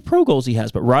don't know how many pro goals he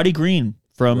has, but Roddy Green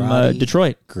from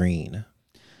Detroit. Green.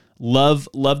 Love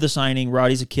the signing.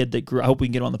 Roddy's a kid that grew. I hope we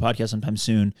can get him on the podcast sometime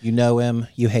soon. You know him.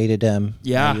 You hated him.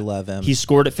 Yeah. You love him. He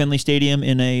scored at Finley Stadium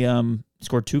in a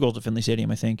scored 2 goals at Finley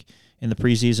Stadium, I think, in the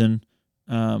preseason.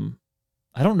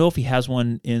 I don't know if he has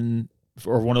one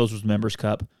or one of those was Members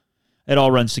Cup. It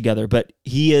all runs together, but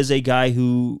he is a guy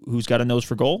who's got a nose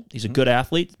for goal. He's a good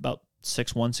athlete, about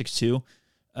 6'1",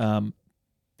 6'2".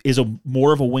 Is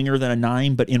more of a winger than a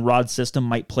 9, but in Rod's system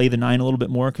might play the 9 a little bit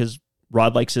more because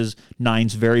Rod likes his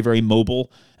 9s very, very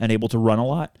mobile and able to run a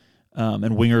lot. And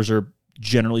wingers are,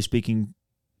 generally speaking,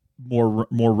 more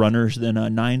runners than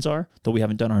 9s are, though we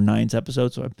haven't done our 9s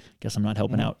episode, so I guess I'm not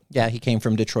helping out. Yeah, he came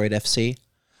from Detroit FC.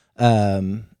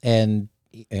 And,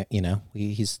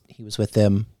 he was with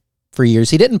them for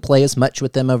years. He didn't play as much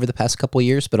with them over the past couple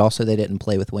years, but also they didn't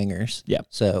play with wingers. Yeah.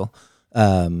 So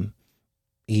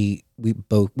we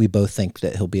both think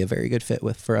that he'll be a very good fit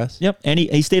for us. Yep, and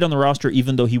he stayed on the roster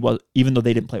even though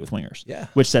they didn't play with wingers. Yeah,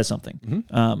 which says something.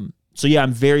 Mm-hmm. So yeah,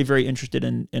 I'm very, very interested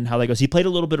in how that goes. He played a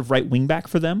little bit of right wing back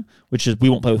for them, which is we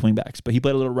won't play with wing backs, but he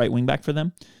played a little right wing back for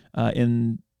them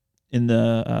in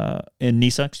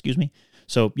Nisa, excuse me.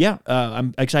 So yeah,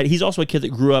 I'm excited. He's also a kid that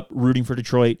grew up rooting for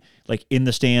Detroit, like in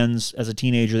the stands as a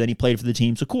teenager. Then he played for the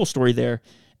team. So cool story there.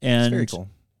 And very cool.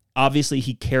 Obviously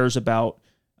he cares about.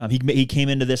 He came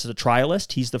into this as a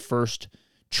trialist. He's the first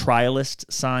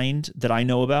trialist signed that I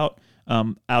know about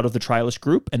out of the trialist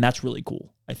group, and that's really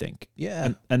cool, I think.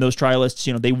 Yeah. And those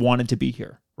trialists, they wanted to be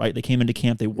here, right? They came into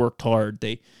camp, they worked hard,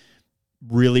 they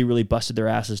really, really busted their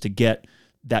asses to get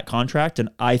that contract, and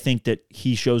I think that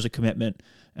he shows a commitment,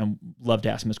 and love to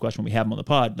ask him this question when we have him on the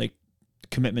pod, like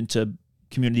commitment to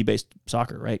community-based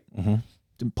soccer, right?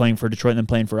 Mm-hmm. Playing for Detroit and then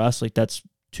playing for us, like that's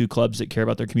 2 clubs that care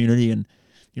about their community, and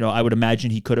I would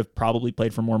imagine he could have probably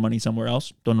played for more money somewhere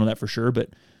else. Don't know that for sure, but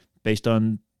based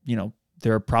on,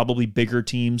 there are probably bigger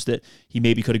teams that he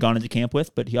maybe could have gone into camp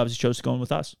with, but he obviously chose to go in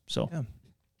with us. So yeah,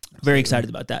 very excited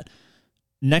about that.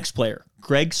 Next player,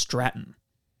 Greg Stratton.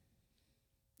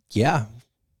 Yeah.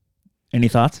 Any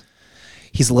thoughts?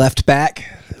 He's left back.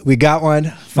 We got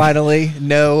one, finally.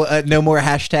 No more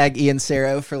hashtag Ian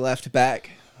Cerro for left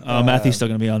back. Matthew's still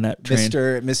going to be on that train.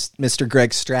 Mr.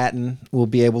 Greg Stratton will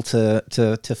be able to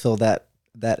fill that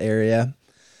area.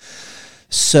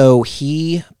 So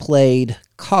he played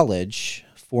college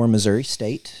for Missouri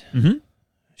State. Mm-hmm.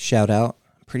 Shout out.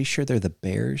 I'm pretty sure they're the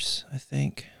Bears, I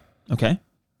think. Okay.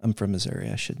 I'm from Missouri,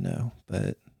 I should know,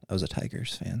 but I was a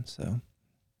Tigers fan, so.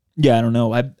 Yeah, I don't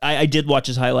know. I did watch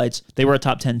his highlights. They were a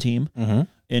top 10 team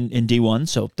in D1,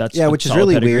 so that's which is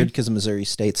really weird because Missouri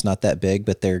State's not that big,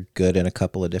 but they're good in a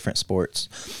couple of different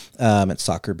sports, and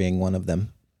soccer being one of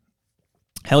them.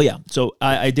 Hell yeah. So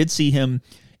I did see him,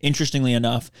 interestingly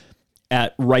enough,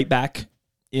 at right back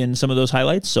in some of those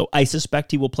highlights, so I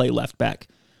suspect he will play left back.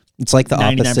 It's like the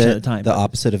 99% opposite of the time. The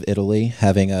opposite of Italy,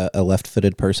 having a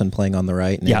left-footed person playing on the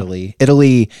right in Yeah. Italy.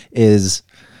 Italy is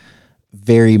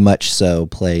very much so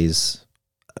plays.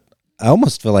 I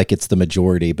almost feel like it's the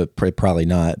majority, but probably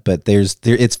not. But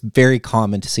it's very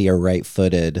common to see a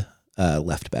right-footed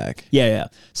left back. Yeah.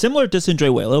 Similar to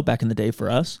Sindré back in the day for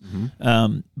us,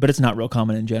 but it's not real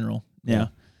common in general. Yeah.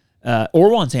 Or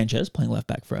Juan Sanchez playing left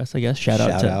back for us, I guess. Shout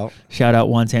out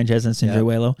Juan Sanchez and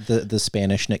Sindré The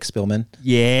Spanish Nick Spillman.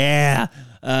 Yeah.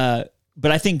 But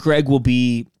I think Greg will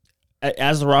be,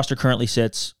 as the roster currently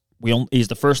sits, he's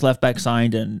the first left back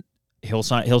signed, and he'll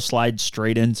slide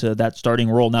straight into that starting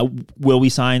role. Now, will we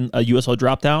sign a USL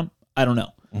drop down? I don't know.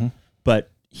 Mm-hmm.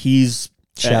 But he's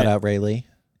Shout out Ray Lee.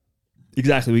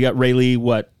 Exactly. We got Ray Lee,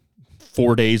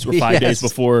 4 days or 5 days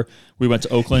before we went to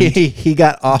Oakland. He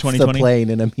got off the plane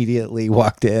and immediately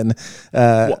walked in.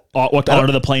 Walked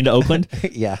onto the plane to Oakland?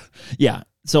 Yeah. Yeah.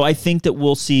 So I think that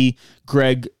we'll see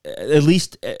Greg, at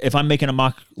least if I'm making a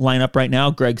mock lineup right now,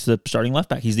 Greg's the starting left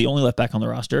back. He's the only left back on the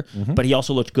roster, but he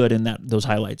also looked good in those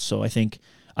highlights. So I think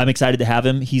I'm excited to have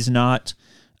him. He's not,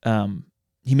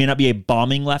 he may not be a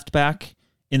bombing left back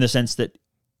in the sense that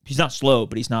he's not slow,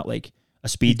 but he's not like a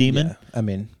speed demon. Yeah, I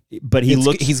mean, but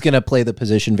he's going to play the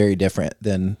position very different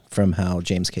than from how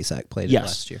James Casack played it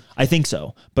last year. I think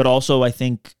so. But also I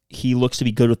think he looks to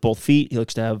be good with both feet. He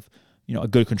looks to have, a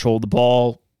good control of the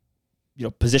ball,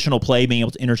 positional play, being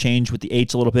able to interchange with the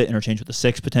 8s a little bit, interchange with the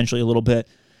 6 potentially a little bit.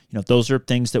 Those are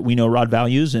things that we know Rod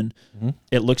values, and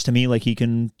it looks to me like he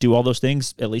can do all those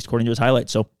things, at least according to his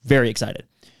highlights. So very excited.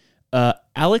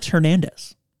 Alex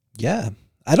Hernandez. Yeah.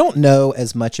 I don't know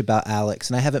as much about Alex,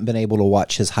 and I haven't been able to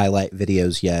watch his highlight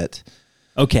videos yet.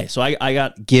 Okay, so I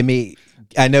got...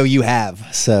 I know you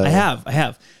have, so... I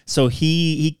have. So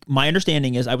he my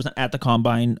understanding is I wasn't at the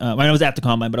combine. I was at the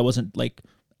combine, but I wasn't like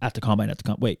at the combine.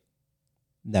 Wait.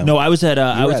 No, I was at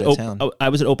You were out of town. I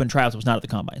was at open tryouts. I was not at the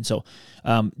combine. So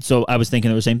so I was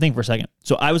thinking the same thing for a second.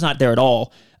 So I was not there at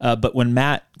all. But when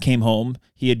Matt came home,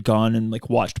 he had gone and like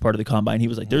watched part of the combine. He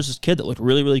was like, "There's this kid that looked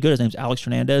really, really good. His name's Alex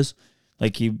Hernandez.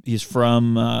 Like he's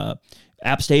from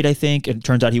App State, I think. And it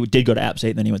turns out he did go to App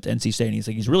State, and then he went to NC State. And he's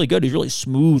like, he's really good. He's really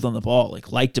smooth on the ball.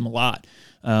 Like liked him a lot.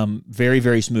 Very,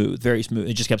 very smooth. Very smooth.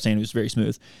 It just kept saying he was very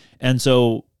smooth. And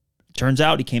so turns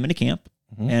out he came into camp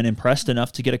and impressed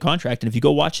enough to get a contract. And if you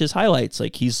go watch his highlights,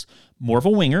 like he's more of a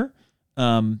winger.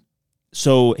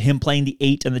 So him playing the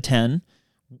 8 and the 10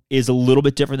 is a little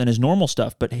bit different than his normal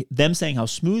stuff, but them saying how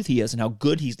smooth he is and how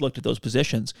good he's looked at those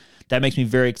positions, that makes me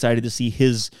very excited to see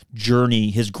his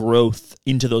journey, his growth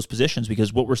into those positions,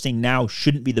 because what we're seeing now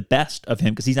shouldn't be the best of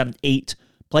him because he's not an 8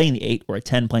 playing the 8 or a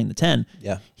 10 playing the 10.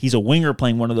 Yeah. He's a winger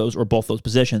playing one of those or both those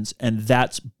positions, and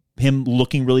that's him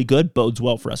looking really good, bodes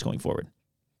well for us going forward.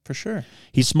 For sure.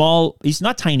 He's small. He's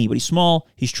not tiny, but he's small.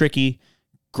 He's tricky,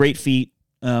 great feet,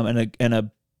 and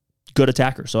a good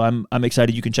attacker. So I'm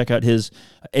excited. You can check out his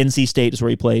NC State is where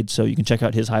he played, so you can check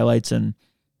out his highlights. And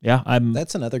yeah,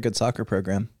 That's another good soccer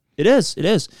program. It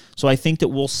is. So I think that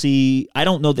we'll see. I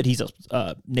don't know that he's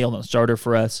a nailed on starter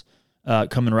for us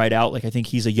coming right out. Like I think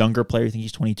he's a younger player. I think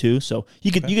he's 22. So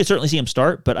you could certainly see him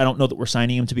start, but I don't know that we're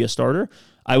signing him to be a starter.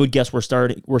 I would guess we're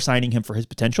signing him for his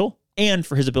potential and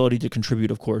for his ability to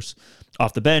contribute, of course,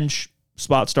 off the bench,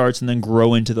 spot starts, and then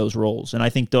grow into those roles. And I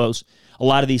think a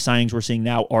lot of these signings we're seeing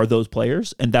now are those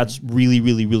players, and that's really,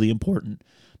 really, really important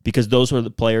because those are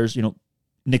the players.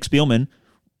 Nick Spielman,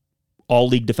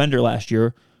 all-league defender last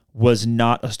year, was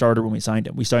not a starter when we signed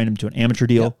him. We signed him to an amateur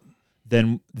deal. Yep.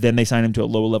 Then they signed him to a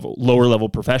lower level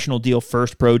professional deal,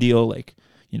 first pro deal,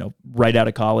 right out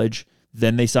of college.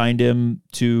 Then they signed him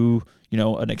to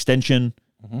an extension,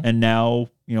 and now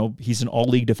he's an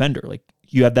all-league defender. Like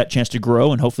you have that chance to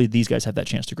grow, and hopefully these guys have that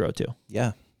chance to grow too.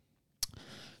 Yeah.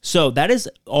 So that is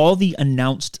all the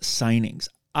announced signings.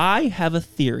 I have a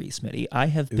theory, Smitty. I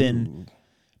have been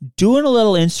doing a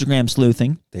little Instagram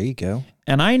sleuthing. There you go.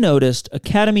 And I noticed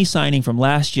Academy signing from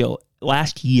last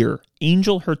year,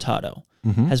 Angel Hurtado,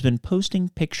 has been posting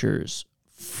pictures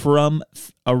from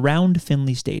around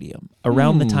Finley Stadium,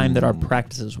 around the time that our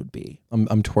practices would be.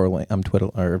 I'm twirling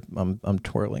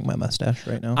my mustache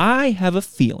right now. I have a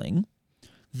feeling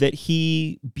that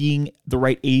he, being the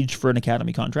right age for an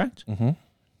Academy contract,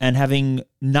 and having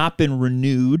not been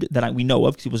renewed that we know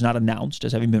of, because he was not announced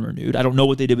as having been renewed. I don't know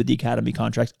what they did with the Academy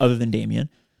contracts other than Damian,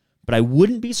 but I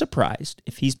wouldn't be surprised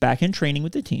if he's back in training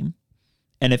with the team,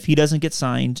 and if he doesn't get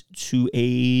signed to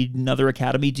another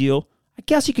Academy deal, I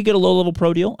guess he could get a low-level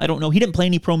pro deal. I don't know. He didn't play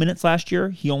any pro minutes last year.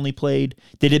 He only played.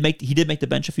 He did make the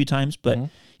bench a few times, but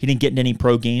he didn't get into any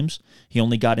pro games. He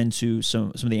only got into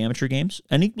some of the amateur games,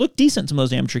 and he looked decent in some of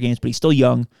those amateur games. But he's still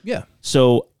young. Yeah.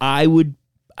 So I'm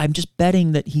just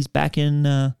betting that he's back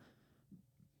in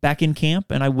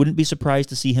camp, and I wouldn't be surprised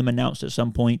to see him announced at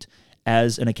some point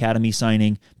as an Academy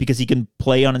signing because he can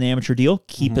play on an amateur deal,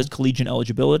 keep his collegiate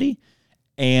eligibility,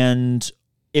 and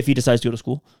if he decides to go to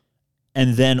school,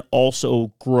 and then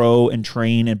also grow and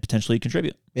train and potentially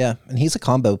contribute. Yeah, and he's a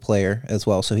combo player as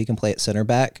well, so he can play at center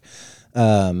back.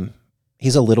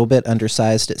 He's a little bit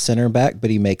undersized at center back, but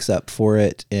he makes up for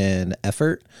it in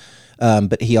effort.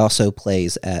 But he also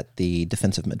plays at the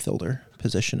defensive midfielder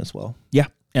position as well. Yeah,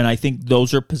 and I think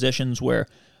those are positions where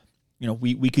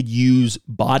we could use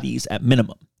bodies at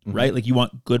minimum, right? Like you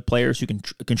want good players who can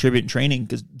contribute in training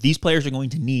because these players are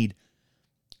going to need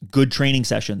good training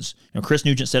sessions. Chris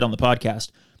Nugent said on the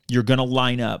podcast, you're going to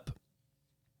line up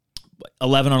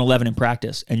 11 on 11 in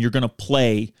practice, and you're going to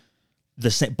play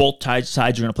the same. Both sides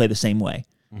are going to play the same way,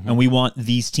 and we want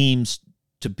these teams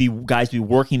to be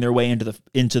working their way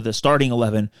into the starting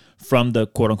 11 from the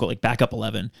quote unquote like backup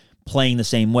 11, playing the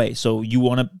same way. So you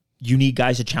need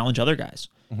guys to challenge other guys,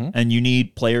 and you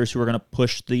need players who are going to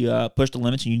push the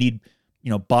limits, and you need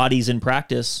bodies in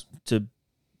practice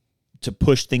to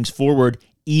push things forward.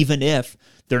 Even if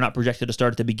they're not projected to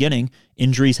start at the beginning,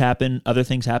 injuries happen, other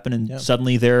things happen, and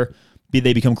suddenly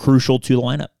they become crucial to the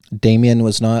lineup. Damian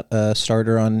was not a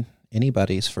starter on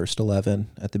anybody's first 11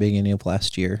 at the beginning of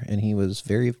last year, and he was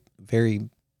very, very,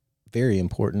 very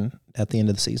important at the end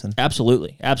of the season.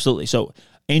 Absolutely. So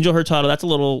Angel Hurtado, that's a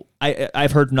little.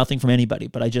 I've heard nothing from anybody,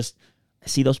 but I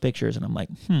see those pictures and I'm like,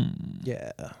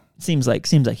 yeah, seems like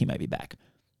he might be back.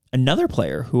 Another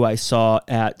player who I saw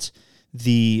at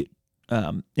the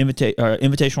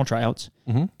invitational tryouts,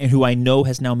 and who I know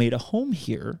has now made a home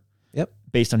here, Yep.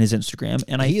 based on his Instagram.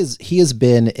 And he has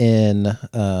been in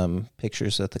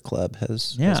pictures that the club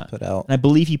has put out. And I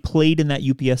believe he played in that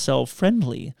UPSL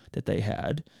friendly that they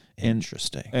had.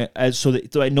 Interesting.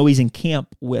 So I know he's in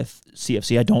camp with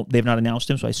CFC. They've not announced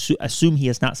him, so I assume he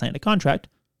has not signed a contract.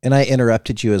 And I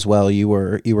interrupted you as well. You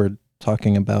were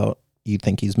talking about you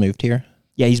think he's moved here.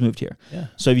 Yeah, he's moved here. Yeah.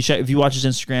 So if you watch his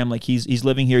Instagram, like he's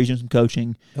living here, he's doing some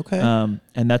coaching. Okay. And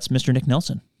that's Mr. Nick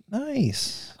Nelson.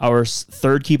 Nice. Our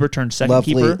third keeper turned second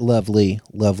keeper. Lovely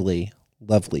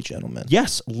gentleman.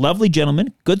 Yes, lovely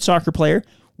gentleman. Good soccer player.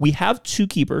 We have two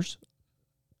keepers.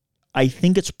 I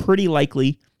think it's pretty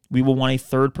likely we will want a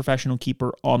third professional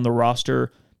keeper on the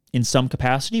roster in some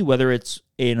capacity, whether it's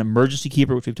an emergency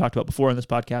keeper, which we've talked about before on this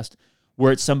podcast,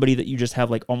 where it's somebody that you just have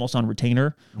like almost on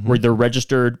retainer, where they're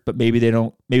registered, but maybe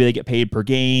they get paid per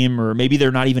game, or maybe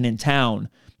they're not even in town.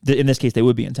 In this case, they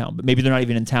would be in town, but maybe they're not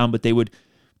even in town, but they would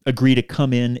agree to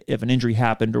come in if an injury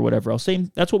happened or whatever else.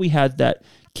 Same. That's what we had. That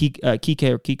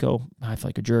Kiko. I feel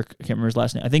like a jerk. I can't remember his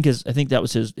last name. I think that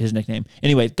was his nickname.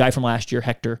 Anyway, guy from last year,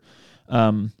 Hector.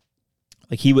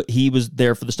 Like he was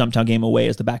there for the Stumptown game away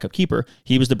as the backup keeper.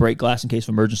 He was the break glass in case of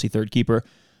emergency third keeper.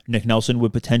 Nick Nelson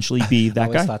would potentially be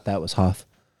that guy. I thought that was Hoff.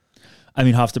 I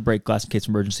mean, Hoff's the break glass in case of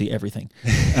emergency, everything.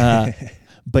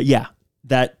 But yeah,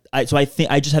 I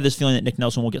just have this feeling that Nick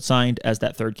Nelson will get signed as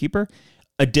that third keeper.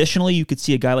 Additionally, you could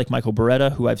see a guy like Michael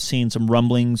Beretta, who I've seen some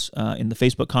rumblings in the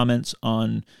Facebook comments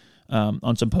on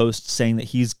some posts saying that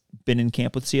he's been in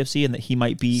camp with CFC and that he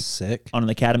might be sick on an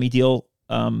academy deal,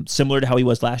 similar to how he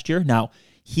was last year. Now,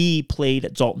 he played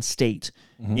at Dalton State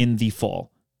in the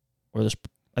fall,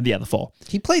 the fall.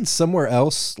 He played somewhere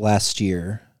else last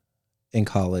year in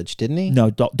college, didn't he?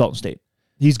 No, Dalton State.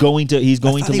 He's going to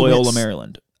Loyola,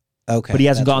 Maryland. Okay, but he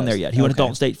hasn't gone there yet. He went to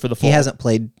Dalton State for the fall. He hasn't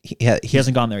played. He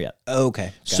hasn't gone there yet.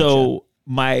 Okay, gotcha. So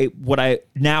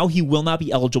now he will not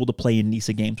be eligible to play in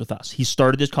NISA games with us. He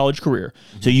started his college career,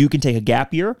 so you can take a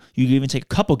gap year. You can even take a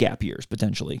couple gap years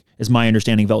potentially, is my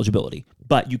understanding of eligibility.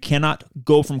 But you cannot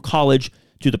go from college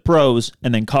to the pros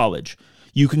and then college.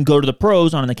 You can go to the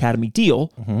pros on an academy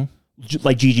deal,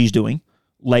 like Gigi's doing,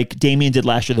 like Damien did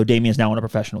last year, though Damien's now on a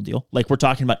professional deal, like we're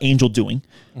talking about Angel doing.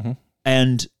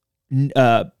 And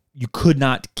you could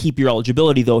not keep your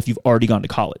eligibility, though, if you've already gone to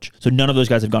college. So none of those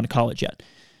guys have gone to college yet.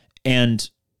 And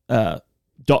now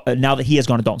that he has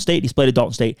gone to Dalton State, he's played at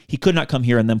Dalton State, he could not come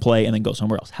here and then play and then go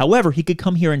somewhere else. However, he could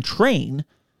come here and train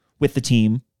with the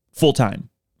team full-time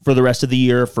for the rest of the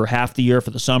year, for half the year,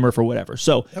 for the summer, for whatever.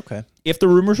 So if the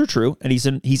rumors are true and he's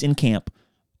in camp,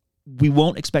 we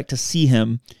won't expect to see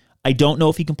him. I don't know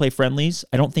if he can play friendlies.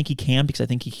 I don't think he can, because I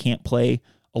think he can't play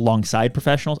alongside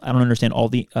professionals. I don't understand all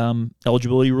the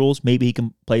eligibility rules. Maybe he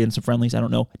can play in some friendlies. I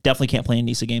don't know. Definitely can't play in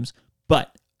NISA games.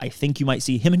 But I think you might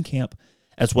see him in camp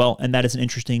as well, and that is an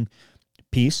interesting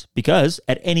piece, because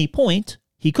at any point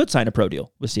he could sign a pro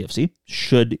deal with CFC,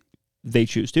 should they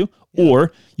choose to. Yeah.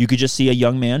 Or you could just see a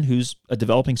young man who's a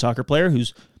developing soccer player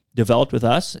who's developed with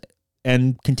us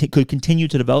and could continue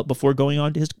to develop before going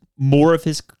on to more of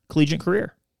his collegiate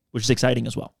career, which is exciting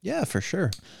as well. Yeah, for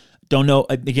sure. Don't know.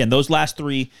 Again, those last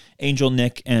three, Angel,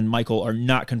 Nick, and Michael, are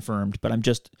not confirmed, but I'm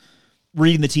just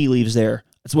reading the tea leaves there.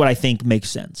 That's what I think makes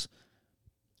sense.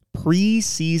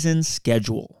 Preseason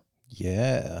schedule.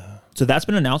 Yeah. So that's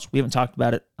been announced. We haven't talked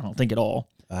about it, I don't think, at all.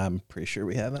 I'm pretty sure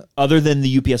we haven't. Other than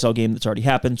the UPSL game that's already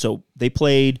happened. So they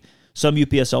played some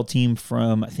UPSL team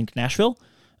from, I think, Nashville.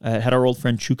 Had our old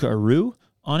friend Chuka Aru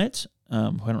on it. I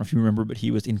don't know if you remember, but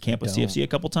he was in camp with CFC a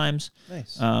couple times.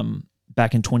 Nice.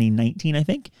 Back in 2019, I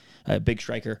think. Big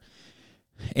striker.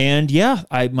 And yeah,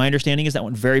 my understanding is that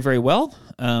went very, very well.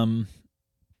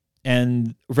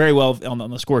 And very well on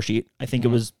the score sheet. I think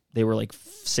they were like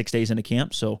 6 days into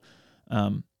camp. So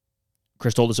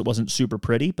Chris told us it wasn't super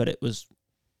pretty, but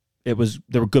there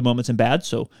were good moments and bad.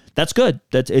 So that's good.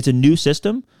 It's a new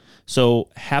system. So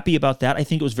happy about that. I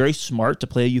think it was very smart to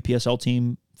play a UPSL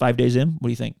team 5 days in. What do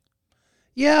you think?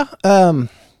 Yeah.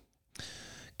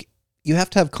 You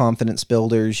have to have confidence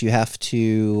builders. You have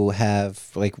to have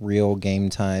like real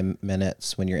game time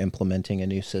minutes when you're implementing a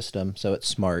new system. So it's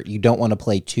smart. You don't want to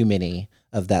play too many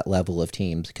of that level of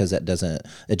teams, because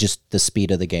the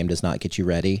speed of the game does not get you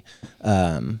ready.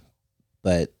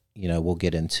 But we'll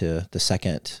get into the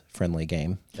second friendly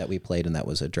game that we played, and that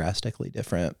was a drastically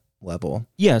different level.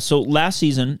 Yeah. So last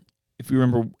season,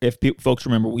 if folks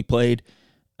remember, we played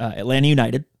Atlanta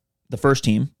United, the first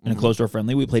team, in a closed-door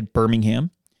friendly. We played Birmingham,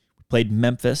 we played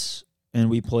Memphis, and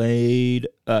we played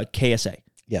KSA.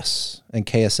 Yes, and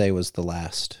KSA was the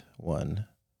last one.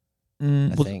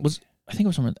 I think it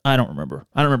was someone. I don't remember.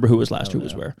 I don't remember who was last, who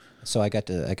was where. So I got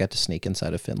to sneak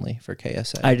inside of Finley for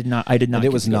KSA. I did not. And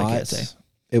it was not.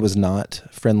 it was not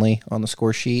friendly on the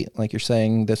score sheet, like you're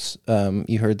saying. This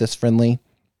you heard this friendly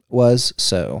was,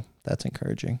 so that's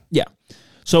encouraging. Yeah.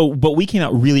 So, but we came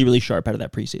out really, really sharp out of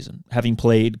that preseason, having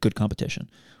played good competition.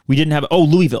 We didn't have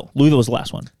Louisville. Louisville was the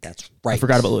last one. That's right. I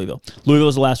forgot about Louisville. Louisville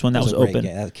was the last one that was open.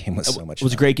 Game. That game was so much. It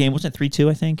was fun. a great game. Wasn't it 3-2?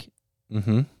 I think.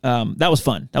 Mm-hmm. That was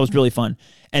fun. That was really fun,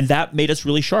 and that made us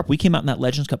really sharp. We came out in that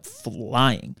Legends Cup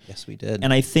flying. Yes, we did.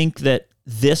 And I think that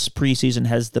this preseason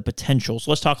has the potential.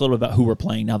 So let's talk a little bit about who we're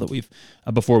playing now that we've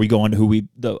before we go on to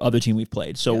the other team we've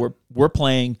played. So we're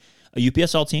playing a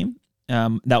UPSL team.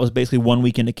 That was basically 1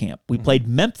 week into camp. We played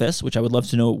Memphis, which I would love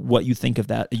to know what you think of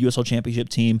that, a USL Championship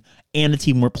team, and a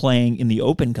team we're playing in the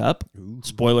Open Cup. Ooh.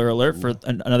 Spoiler alert for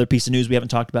another piece of news we haven't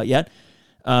talked about yet.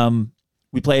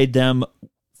 We played them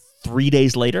 3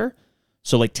 days later,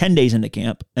 so like 10 days into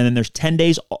camp, and then there's 10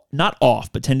 days, not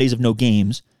off, but 10 days of no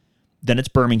games. Then it's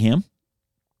Birmingham,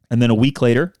 and then a week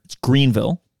later, it's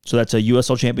Greenville. So that's a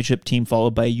USL Championship team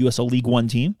followed by a USL League One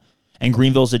team. And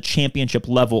Greenville's a championship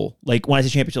level. Like when I say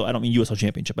championship, I don't mean USL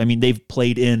Championship. I mean they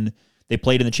played in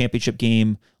the championship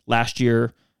game last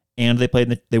year, and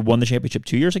they won the championship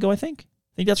 2 years ago. I think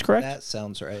that's correct. That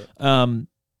sounds right. And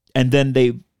then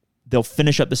they'll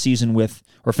finish up the preseason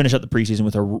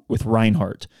with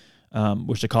Reinhardt,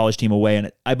 which is a college team away.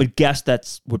 And I would guess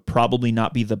would probably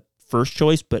not be the first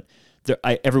choice, but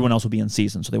everyone else will be in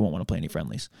season, so they won't want to play any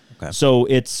friendlies. Okay. So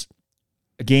it's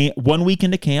a game. 1 week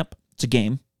into camp, it's a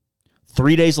game.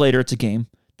 3 days later, it's a game.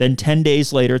 Then 10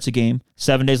 days later, it's a game.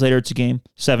 7 days later, it's a game.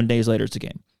 7 days later, it's a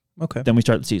game. Okay. Then we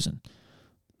start the season.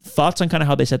 Thoughts on kind of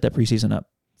how they set that preseason up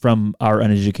from our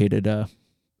uneducated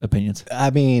opinions? I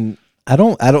mean, I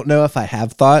don't know if I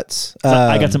have thoughts.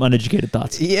 I got some uneducated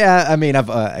thoughts. Yeah, I mean,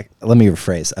 let me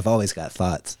rephrase. I've always got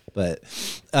thoughts, but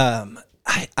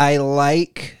I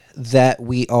like that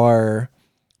we are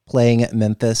playing at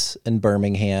Memphis and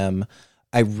Birmingham.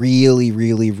 I really,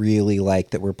 really, really like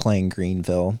that we're playing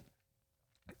Greenville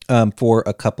for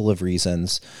a couple of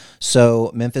reasons.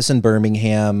 So Memphis and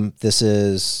Birmingham, this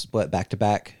is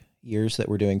back-to-back years that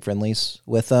we're doing friendlies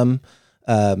with them.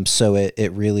 So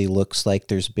it really looks like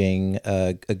there's being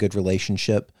a good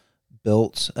relationship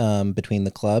built between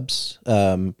the clubs,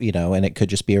 and it could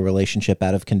just be a relationship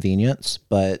out of convenience,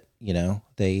 but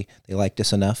they liked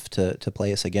us enough to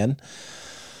play us again.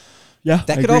 Yeah,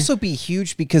 that could also be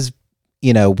huge because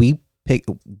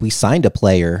we signed a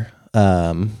player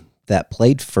that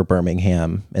played for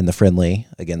Birmingham in the friendly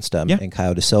against them, and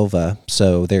Caio da Silva.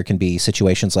 So there can be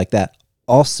situations like that.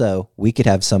 Also, we could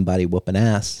have somebody whooping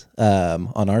ass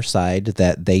on our side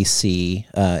that they see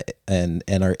and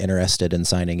are interested in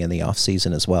signing in the off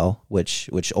season as well,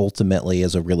 which ultimately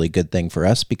is a really good thing for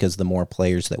us because the more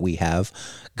players that we have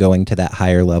going to that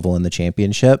higher level in the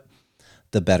championship,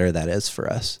 the better that is for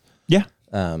us. Yeah.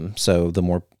 So the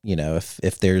more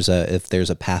if there's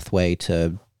a pathway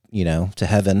to to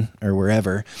heaven or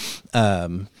wherever,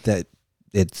 that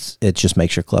it just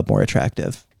makes your club more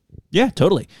attractive. Yeah,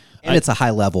 totally. And it's a high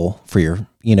level for your,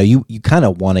 you kind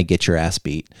of want to get your ass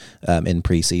beat in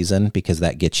preseason because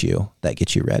that gets you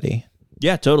ready.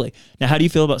 Yeah, totally. Now, how do you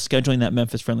feel about scheduling that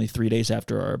Memphis friendly 3 days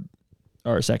after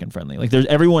our second friendly? Like, there's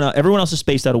everyone else is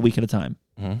spaced out a week at a time,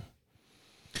 and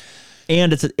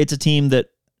it's a team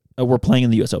that we're playing in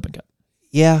the U.S. Open Cup.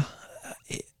 Yeah.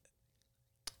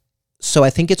 So I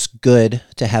think it's good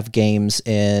to have games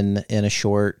in a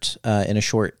short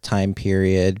time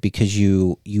period because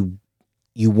you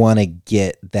want to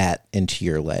get that into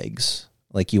your legs.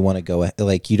 Like you want to go,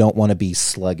 like you don't want to be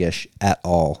sluggish at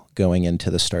all going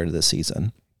into the start of the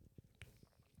season.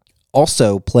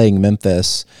 Also, playing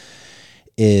Memphis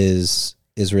is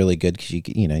really good because you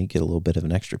get a little bit of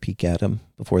an extra peek at them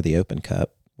before the Open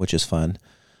Cup, which is fun.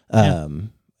 Yeah.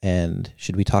 And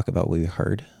should we talk about what we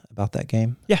heard about that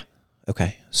game? Yeah.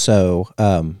 Okay. So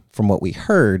from what we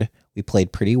heard, we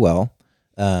played pretty well.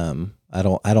 I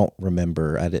don't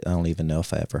remember. I don't even know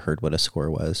if I ever heard what a score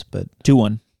was, but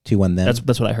 2-1. 2-1 then.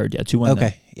 That's what I heard. Yeah, 2-1.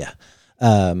 Okay, then.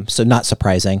 Yeah. So not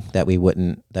surprising that we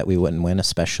wouldn't win,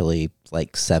 especially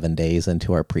like 7 days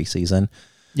into our preseason.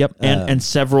 Yep. And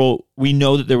several. We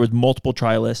know that there was multiple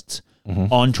trialists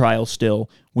on trial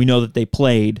still. We know that they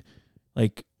played,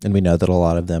 and we know that a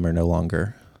lot of them are no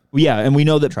longer. Yeah, and we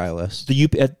know that trialists.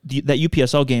 That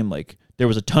UPSL game, there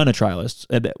was a ton of trialists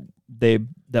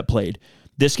that played.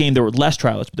 This game, there were less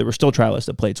trialists, but there were still trialists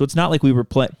that played. So it's not like we were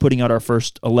putting out our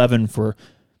first 11 for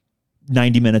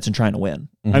 90 minutes and trying to win.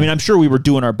 I mean, I'm sure we were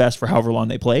doing our best for however long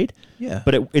they played. Yeah.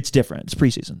 But it's different. It's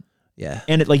preseason. Yeah.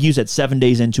 And like you said, 7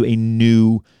 days into a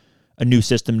new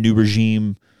system, new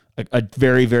regime, a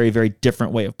very, very, very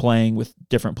different way of playing with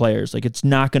different players. Like it's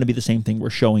not going to be the same thing we're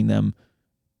showing them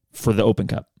for the Open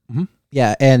Cup.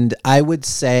 Yeah, and I would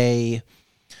say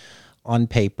on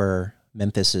paper,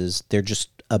 they're just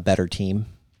a better team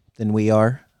than we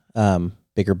are.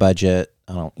 Bigger budget.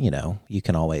 You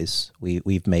can always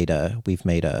we've made a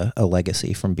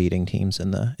legacy from beating teams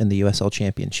in the USL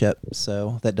Championship.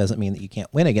 So that doesn't mean that you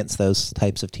can't win against those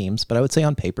types of teams. But I would say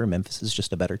on paper, Memphis is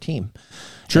just a better team.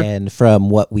 Sure. And from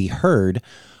what we heard,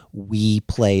 we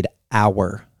played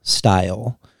our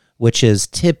style, which is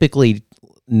typically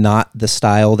not the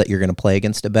style that you're going to play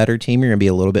against a better team. You're going to be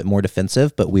a little bit more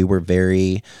defensive, but we were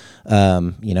very,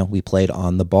 we played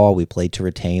on the ball. We played to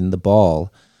retain the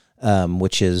ball,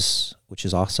 which is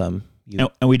awesome.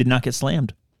 And we did not get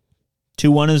slammed.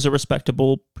 2-1 is a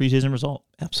respectable preseason result.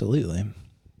 Absolutely.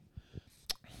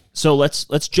 So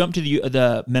let's jump to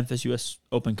the Memphis US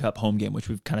Open Cup home game, which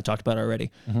we've kind of talked about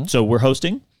already. Mm-hmm. So we're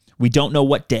hosting. We don't know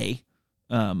what day,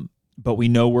 but we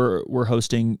know we're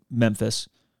hosting Memphis,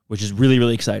 which is really,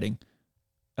 really exciting.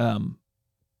 Thoughts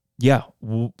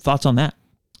on that?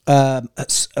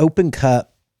 Open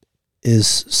Cup is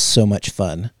so much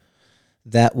fun.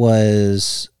 That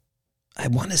was, I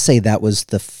want to say that was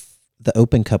the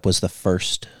Open Cup was the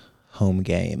first home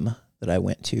game that I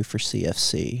went to for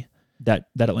CFC. That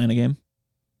Atlanta game?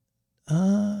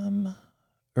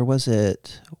 Or was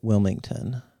it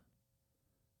Wilmington?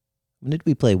 When did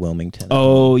we play Wilmington?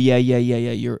 Oh, yeah.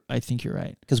 I think you're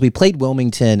right. Because we played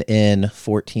Wilmington in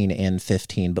 14 and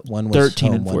 15, but one was 13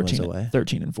 home, and 14. one was away.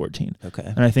 13 and 14.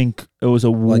 Okay. And I think it was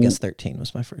Well, I guess 13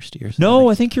 was my first year. So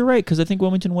No, I think you're right, because I think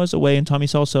Wilmington was away, and Tommy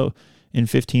Salso in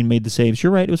 15 made the saves.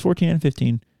 You're right, it was 14 and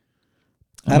 15.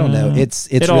 I don't know. It's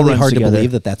it all really runs hard together. to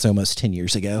believe that that's almost 10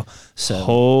 years ago. So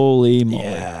Holy moly.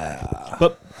 yeah.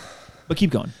 But keep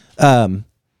going.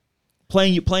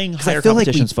 Playing higher I feel like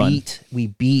competition's fun. we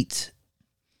beat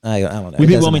I don't know. We It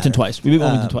beat doesn't Wilmington matter. twice. We beat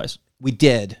Wilmington twice. We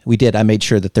did. I made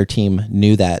sure that their team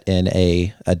knew that in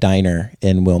a diner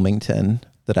in Wilmington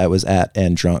that I was at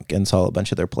and drunk and saw a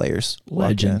bunch of their players. walk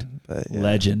Legend. in. But, yeah.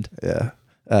 Legend. Yeah.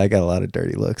 I got a lot of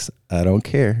dirty looks. I don't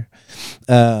care.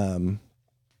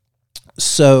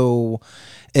 So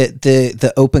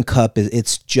the Open Cup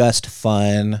it's just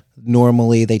fun.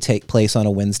 Normally they take place on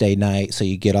a Wednesday night, so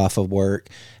you get off of work,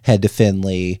 head to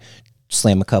Findlay,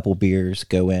 slam a couple beers,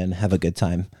 go in, have a good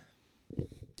time.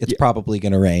 It's probably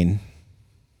going to rain.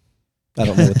 I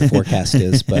don't know what the forecast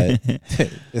is, but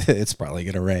it's probably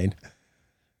going to rain.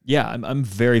 Yeah, I'm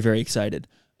very, very excited.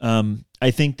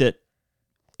 I think that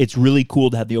it's really cool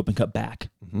to have the Open Cup back.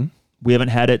 Mm-hmm. We haven't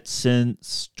had it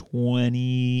since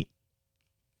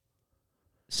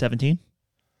 2017.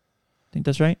 I think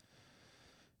that's right.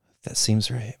 That seems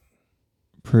right.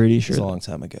 Pretty sure. It's a long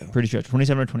time ago. Pretty sure.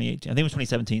 2017 or 2018. I think it was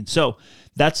 2017. So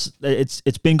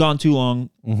it's been gone too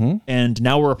long. Mm-hmm. And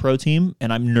now we're a pro team,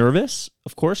 and I'm nervous,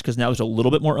 of course, because now there's a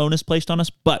little bit more onus placed on us.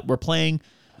 But we're playing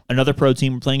another pro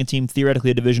team. We're playing a team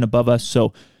theoretically a division above us.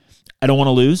 So I don't want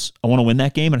to lose. I want to win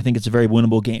that game, and I think it's a very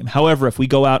winnable game. However, if we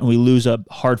go out and we lose a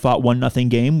hard-fought 1-0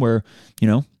 game where,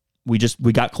 we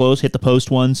got close, hit the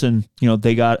post once, and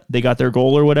they got their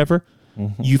goal or whatever,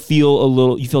 Mm-hmm. you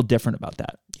feel different about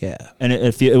that. Yeah. And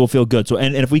it will feel good. So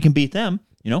and if we can beat them,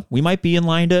 we might be in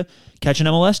line to catch an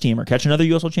MLS team or catch another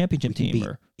USL Championship team. Beat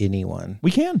Or anyone.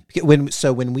 we can.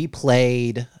 When we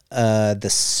played the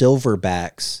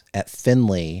Silverbacks at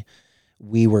Findlay,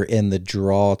 we were in the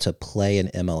draw to play an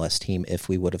MLS team if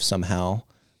we would have somehow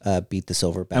beat the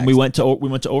Silverbacks. And we went to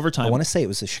overtime. I want to say it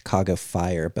was the Chicago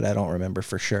Fire, but I don't remember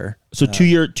for sure. So 2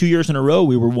 years in a row,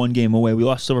 we were one game away. We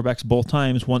lost Silverbacks both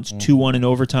times. Once 2-1 in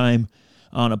overtime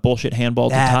on a bullshit handball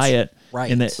to tie it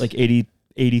in the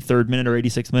 83rd minute or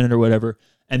 86th minute or whatever.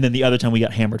 And then the other time we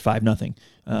got hammered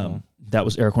 5-0. That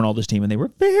was Eric Ronaldo's team, and they were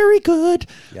very good.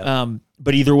 Yep.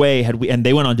 But either way, and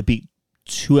they went on to beat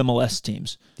 2 MLS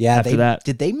teams. Yeah, after that.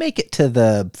 Did they make it to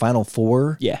the Final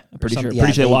Four? Yeah, I'm pretty sure. something?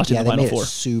 Pretty sure they lost in the they Final made it Four.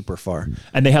 super far.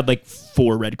 And they had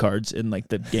 4 red cards in the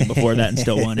game before that and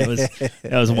still won. That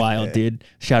was wild, dude.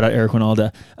 Shout out Eric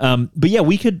Ronaldo. But yeah,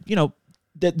 we could,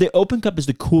 the Open Cup is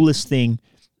the coolest thing,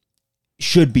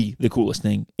 should be the coolest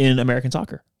thing in American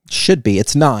soccer. Should be.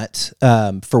 It's not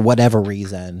for whatever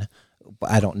reason.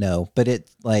 I don't know, but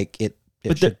it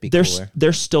should be cooler.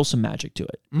 There's still some magic to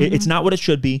it. It's not what it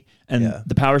should be, and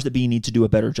the powers that be need to do a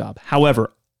better job.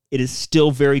 However, it is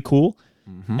still very cool,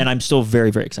 and I'm still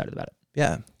very, very excited about it.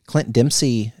 Yeah. Clint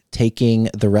Dempsey taking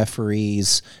the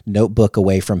referee's notebook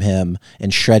away from him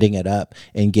and shredding it up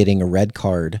and getting a red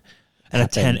card. And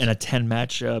a 10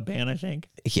 match ban, I think.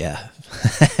 Yeah.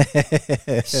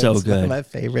 So It's good. one of my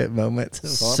favorite moments of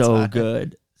all So time.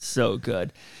 good. So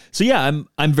good. So yeah,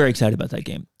 I'm very excited about that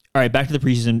game. All right, back to the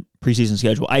preseason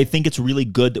schedule. I think it's really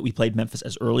good that we played Memphis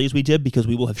as early as we did because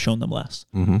we will have shown them less.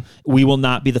 Mm-hmm. We will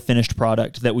not be the finished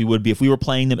product that we would be if we were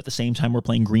playing them at the same time we're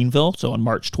playing Greenville. So on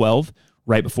March 12th,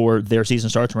 right before their season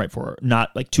starts, and right before,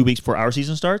 not like 2 weeks before our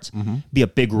season starts, be a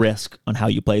big risk on how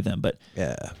you play them. But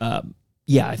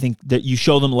I think that you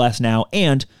show them less now,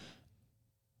 and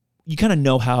you kind of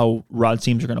know how Rod's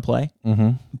teams are going to play.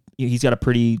 Mm-hmm. He's got a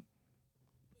pretty...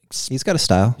 He's got a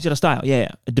style. He's got a style, yeah.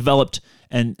 A developed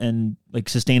and like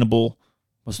sustainable.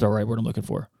 What's the right word I'm looking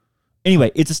for? Anyway,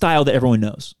 it's a style that everyone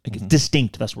knows. Like it's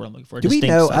distinct. That's what I'm looking for. Do we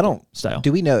know? I don't. Style.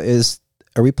 Do we know?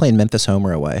 Are we playing Memphis home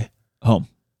or away? Home.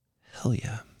 Hell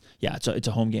yeah. Yeah, it's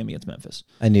a home game against Memphis.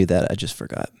 I knew that. I just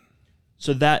forgot.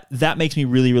 So that makes me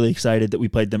really, really excited that we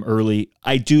played them early.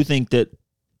 I do think that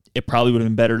it probably would have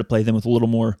been better to play them with a little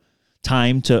more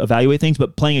time to evaluate things,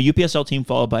 but playing a UPSL team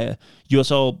followed by a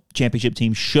USL championship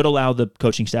team should allow the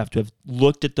coaching staff to have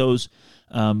looked at those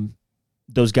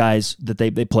guys that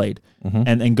they played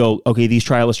and go, okay, these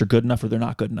trialists are good enough or they're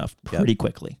not good enough pretty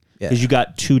quickly. Because you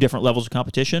got 2 different levels of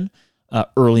competition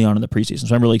early on in the preseason.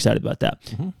 So I'm really excited about that.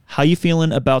 How you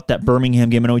feeling about that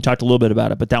Birmingham game? I know we talked a little bit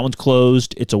about it, but that one's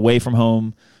closed. It's away from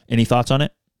home. Any thoughts on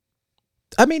it?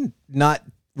 I mean, not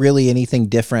really anything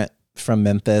different from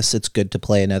Memphis. It's good to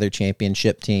play another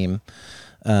championship team.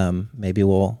 Maybe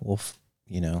we'll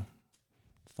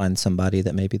find somebody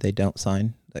that maybe they don't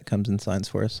sign that comes and signs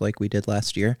for us like we did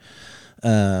last year.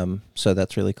 So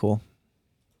that's really cool.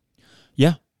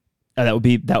 Yeah. That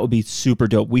would be super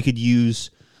dope. We could use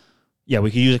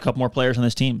a couple more players on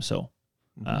this team. So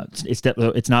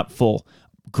it's not full.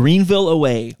 Greenville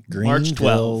away, March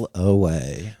 12th.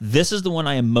 Away. This is the one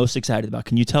I am most excited about.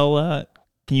 Can you tell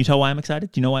why I'm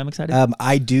excited? Do you know why I'm excited?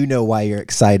 I do know why you're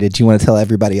excited. Do you want to tell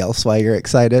everybody else why you're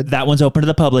excited? That one's open to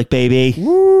the public, baby.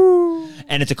 Woo!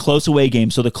 And it's a close away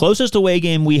game. So the closest away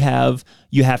game we have,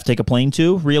 you have to take a plane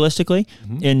to, realistically,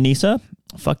 in Nisa.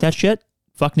 Fuck that shit.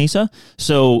 Fuck Nisa.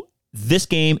 So this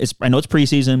game is, I know it's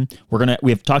preseason.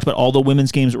 We have talked about all the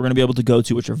women's games that we're going to be able to go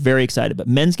to, which are very excited. But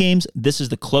men's games, this is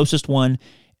the closest one,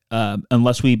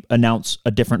 unless we announce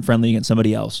a different friendly against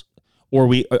somebody else. Or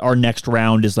our next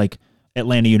round is like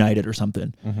Atlanta United or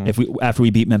something after we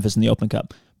beat Memphis in the Open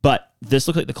Cup. But this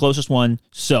looks like the closest one.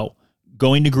 So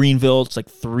going to Greenville, it's like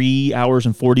 3 hours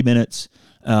and 40 minutes.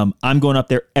 I'm going up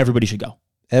there. Everybody should go.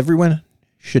 Everyone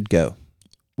should go.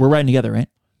 We're riding together, right?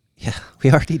 Yeah,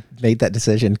 we already made that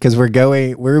decision because we're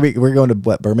going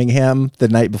to Birmingham the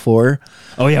night before.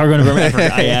 Oh yeah, we're going to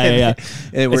Birmingham. Yeah.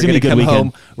 And we're going to come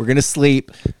home. We're going to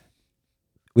sleep.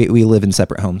 We live in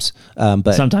separate homes,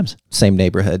 but sometimes same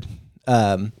neighborhood.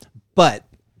 But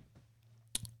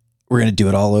we're going to do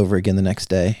it all over again the next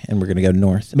day, and we're going to go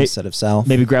north instead of south.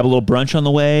 Maybe grab a little brunch on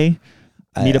the way.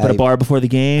 Meet up at a bar before the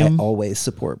game. I always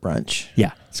support brunch.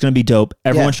 Yeah, it's going to be dope.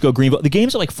 Everyone should go Greenville. The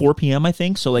game's at like 4 p.m., I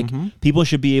think. So like people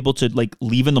should be able to like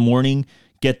leave in the morning,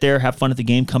 get there, have fun at the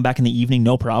game, come back in the evening,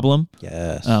 no problem.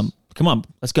 Yes. Come on,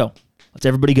 let's go. Let's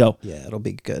everybody go. Yeah, it'll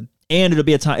be good. And it'll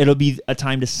be a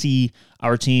time to see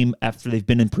our team after they've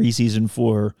been in preseason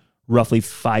for roughly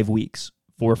 5 weeks.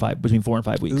 Between 4 and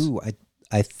 5 weeks. Ooh,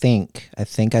 I think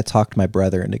I talked my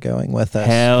brother into going with us.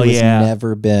 Hell He's yeah.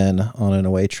 never been on an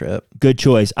away trip. Good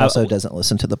choice. Also doesn't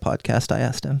listen to the podcast. I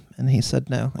asked him, and he said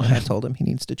no. And I told him he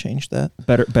needs to change that.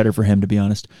 Better for him, to be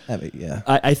honest. I mean, yeah.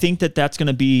 I think that's going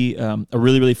to be a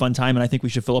really, really fun time, and I think we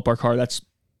should fill up our car. That's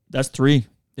 3.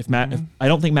 If I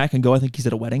don't think Matt can go. I think he's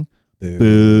at a wedding.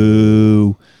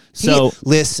 Boo. So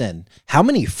listen, how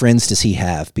many friends does he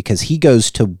have? Because he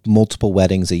goes to multiple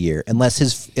weddings a year. Unless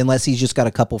he's just got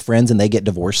a couple friends and they get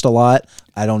divorced a lot.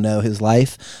 I don't know his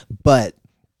life, but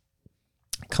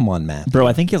come on, Matt. Bro,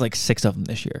 I think he has like 6 of them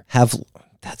this year.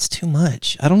 That's too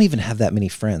much. I don't even have that many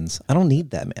friends. I don't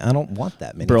need that many. I don't want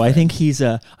that many. Bro, friends.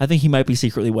 I think he might be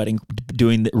secretly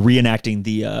reenacting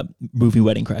the movie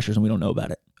Wedding Crashers, and we don't know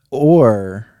about it.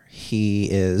 Or he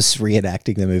is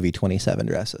reenacting the movie 27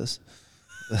 Dresses.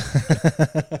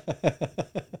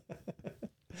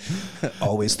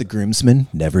 Always the groomsman,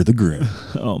 never the groom.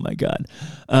 Oh my God.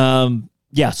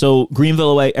 So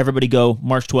Greenville away, everybody go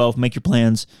March 12th, make your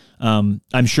plans.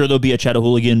 I'm sure there'll be a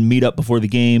Chattahooligan meetup before the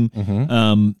game,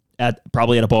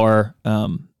 probably at a bar.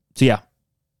 It's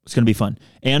going to be fun.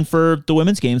 And for the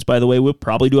women's games, by the way, we'll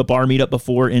probably do a bar meetup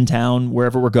before in town,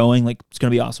 wherever we're going. Like, it's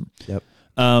going to be awesome. Yep.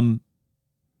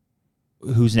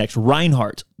 Who's next?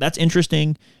 Reinhardt. That's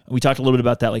interesting. We talked a little bit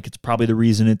about that. Like, it's probably the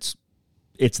reason it's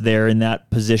there in that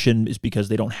position is because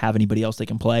they don't have anybody else they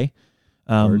can play.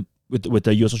 With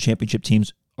the USL Championship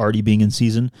teams already being in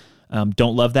season,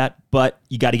 don't love that. But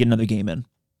you got to get another game in,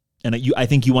 and I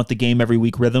think you want the game every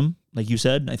week rhythm, like you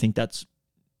said. I think that's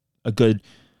a good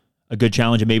a good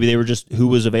challenge, and maybe they were just who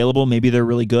was available. Maybe they're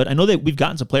really good. I know that we've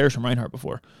gotten some players from Reinhardt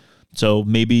before, so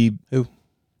maybe Who?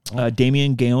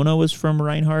 Damian Gaona was from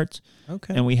Reinhardt,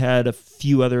 Okay. and we had a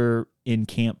few other in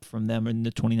camp from them in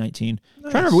the 2019. I'm trying to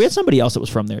Nice. remember, we had somebody else that was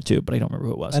from there too, but I don't remember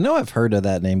who it was. I know I've heard of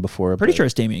that name before. Pretty but- sure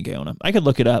it's Damian Gaona. I could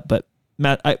look it up, but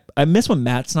Matt, I miss when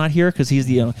Matt's not here because he's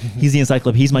the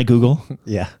encyclopedia. He's my Google.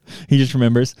 Yeah. He just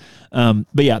remembers. But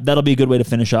yeah, that'll be a good way to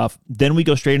finish off. Then we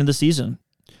go straight into the season.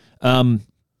 So I'm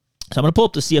going to pull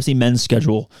up the CFC men's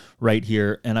schedule right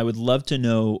here, and I would love to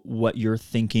know what you're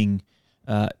thinking.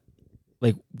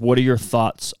 Like, what are your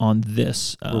thoughts on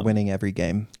this? We're winning every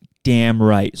game. Damn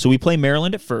right. So we play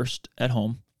Maryland at first at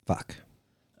home. Fuck.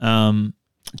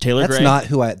 Taylor That's Gray. not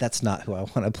who I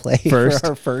want to play First. for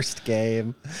our first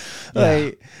game. Yeah.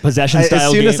 Like, Possession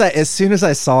style game. as soon as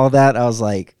I saw that, I was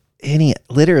like,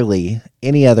 literally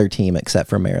any other team except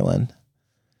for Maryland.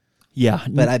 Yeah.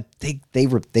 But I think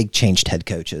they changed head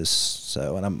coaches,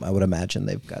 so I would imagine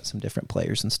they've got some different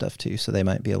players and stuff too, so they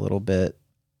might be a little bit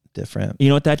different. You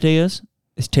know what that day is?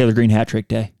 It's Taylor Green hat trick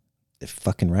day. They're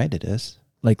fucking right, it is.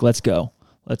 Like, let's go.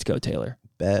 Let's go, Taylor.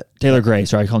 Bet. Taylor Gray.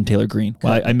 Sorry, I called him Taylor Green.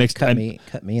 Well, I mixed. Cut me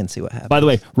and see what happens. By the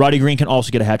way, Roddy Green can also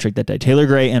get a hat trick that day. Taylor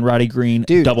Gray and Roddy Green,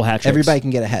 dude, double hat tricks. everybody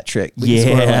can get a hat trick. We can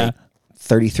score Yeah. like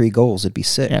 33 goals. It'd be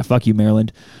sick. Yeah, fuck you,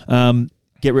 Maryland. I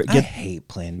Get hate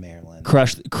playing Maryland.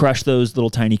 crush those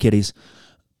little tiny kitties.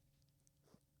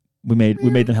 We made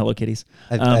them Hello Kitties.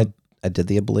 I did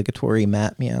the obligatory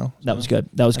Matt meow. That was good.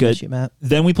 That was I good. miss you, Matt.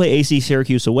 Then we play AC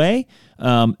Syracuse away.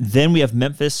 Then we have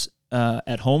Memphis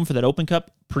at home for that Open Cup.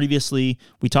 Previously,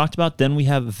 we talked about. Then we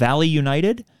have Valley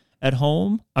United at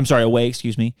home. I'm sorry, away.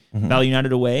 Excuse me. Mm-hmm. Valley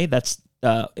United away. That's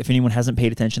if anyone hasn't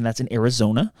paid attention, that's in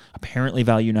Arizona. Apparently,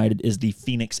 Valley United is the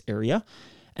Phoenix area.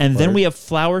 And then we have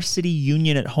Flower City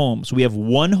Union at home. So we have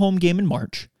one home game in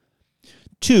March,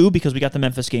 two because we got the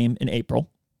Memphis game in April.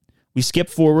 We skip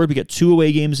forward. We got two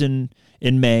away games in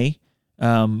May.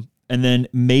 And then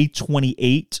May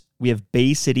 28, we have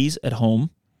Bay Cities at home.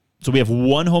 So we have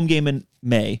one home game in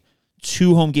May,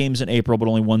 two home games in April, but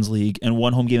only one's league, and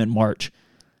one home game in March.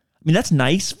 I mean, that's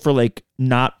nice for like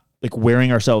not like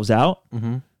wearing ourselves out. It's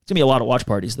going to be a lot of watch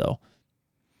parties, though.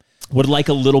 Would like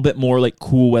a little bit more like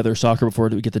cool weather soccer before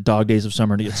we get the dog days of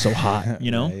summer and it gets so hot,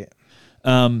 you know?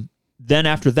 Right. Then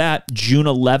after that, June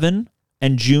 11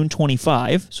 and June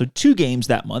 25. So 2 games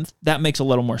that month. That makes a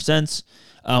little more sense.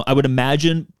 I would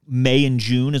imagine May and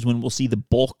June is when we'll see the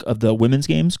bulk of the women's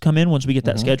games come in once we get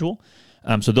that schedule.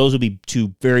 So those will be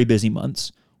 2 very busy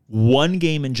months. 1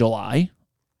 game in July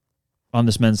on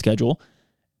this men's schedule.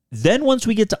 Then once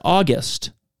we get to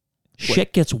August,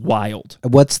 shit gets wild.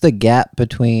 What's the gap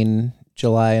between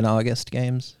July and August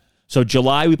games? So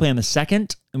July we play on the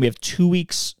 2nd, and we have 2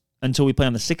 weeks until we play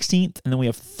on the 16th, and then we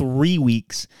have 3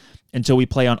 weeks until we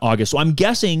play on August. So I'm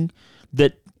guessing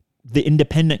that the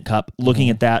Independent Cup, looking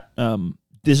at that,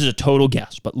 this is a total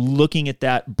guess, but looking at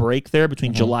that break there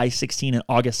between July 16 and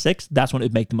August 6th, that's when it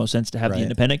would make the most sense to have the Right.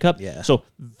 Independent Cup. Yeah. So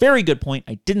very good point.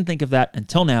 I didn't think of that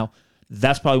until now.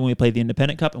 That's probably when we play the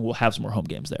Independent Cup, and we'll have some more home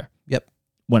games there Yep.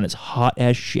 when it's hot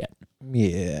as shit.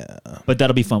 Yeah. But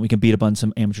that'll be fun. We can beat up on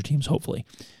some amateur teams, hopefully.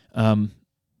 I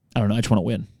don't know. I just want to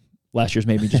win. Last year's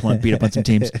made me just want to beat up on some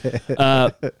teams.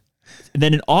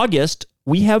 Then in August,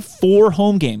 we have 4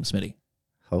 home games, Smitty,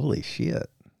 Holy shit.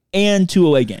 and 2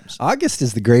 away games. August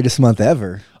is the greatest month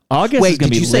ever. August is Wait,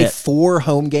 going did to be you say lit. 4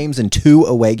 home games and 2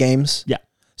 away games? Yeah.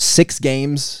 6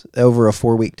 games over a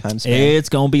 4-week time span. It's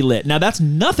going to be lit. Now, that's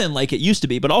nothing like it used to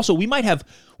be, but also we could have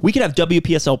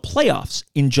WPSL playoffs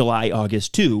in July,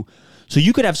 August, too. So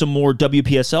you could have some more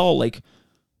WPSL, like,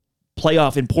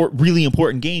 playoff really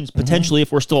important games, potentially,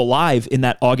 if we're still alive in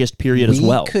that August period as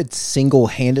well. We could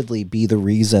single-handedly be the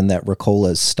reason that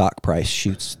Ricola's stock price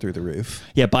shoots through the roof.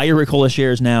 Yeah, buy your Ricola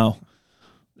shares now.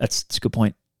 That's a good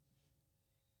point.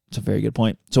 It's a very good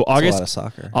point. So It's a August lot of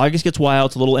soccer. August gets wild.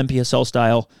 It's a little NPSL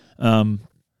style.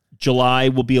 July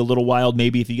will be a little wild,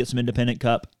 maybe if you get some Independent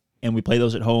Cup and we play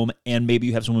those at home, and maybe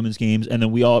you have some women's games. And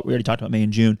then we already talked about May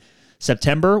and June.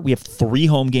 September, we have 3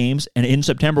 home games, and in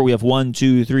September we have 1,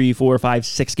 2, 3, 4, 5,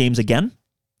 6 games again.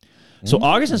 So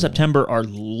August and September are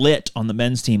lit on the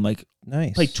men's team. Like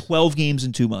Nice. play 12 games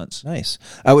in 2 months. Nice.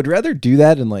 I would rather do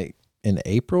that in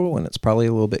April when it's probably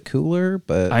a little bit cooler,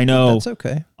 but I know. that's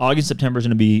okay. August, September is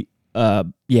going to be,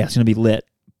 it's going to be lit.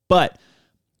 But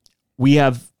we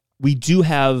do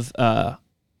have a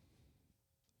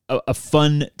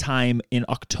fun time in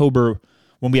October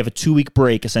when we have a 2-week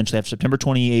break. Essentially, have September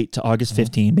 28 to August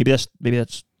 15. Maybe that's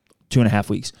 2.5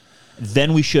 weeks.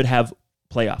 Then we should have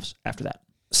playoffs after that.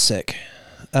 Sick.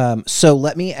 So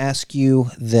let me ask you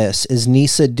this: is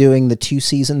Nisa doing the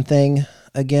 2-season thing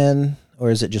again, or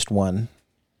is it just one?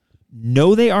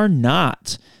 No, they are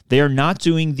not. They are not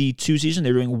doing the 2 season.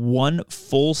 They're doing 1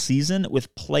 full season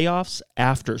with playoffs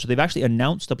after. So they've actually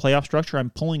announced the playoff structure. I'm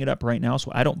pulling it up right now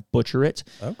so I don't butcher it.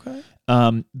 Okay.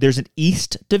 There's an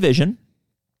East division.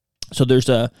 So there's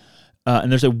a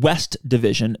West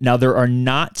division. Now there will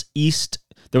not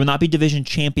be division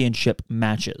championship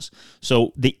matches.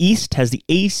 So the East has the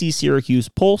AC Syracuse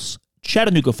Pulse,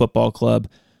 Chattanooga Football Club,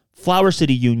 Flower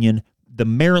City Union, the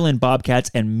Maryland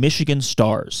Bobcats, and Michigan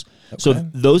Stars. Okay. So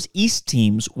those East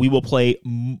teams, we will play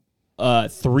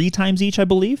 3 times each, I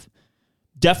believe.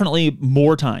 Definitely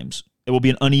more times. It will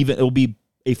be it will be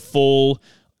a full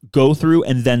go through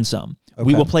and then some. Okay.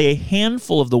 We will play a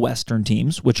handful of the Western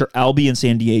teams, which are Albie and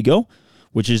San Diego,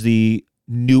 which is the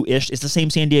new-ish. It's the same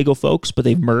San Diego folks, but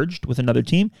they've merged with another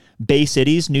team. Bay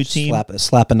City's new team.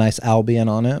 Slap a nice Albion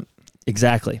on it.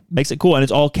 Exactly. Makes it cool. And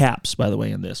it's all caps, by the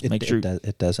way, in this.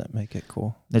 It doesn't make it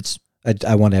cool. It's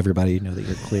I want everybody to know that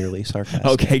you're clearly sarcastic.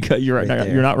 Okay, good. You're right.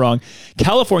 You're not wrong.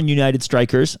 California United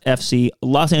Strikers, FC,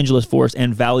 Los Angeles Force,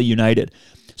 and Valley United.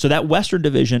 So that Western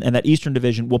Division and that Eastern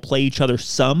Division will play each other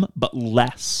some, but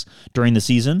less during the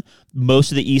season.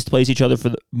 Most of the East plays each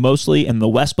other mostly, and the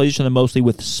West plays each other mostly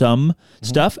with some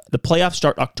stuff. The playoffs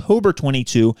start October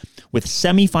 22 with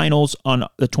semifinals on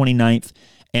the 29th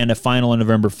and a final on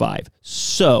November 5.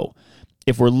 So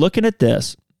if we're looking at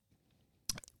this,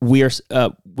 we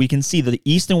can see that the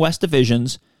East and West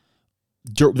divisions,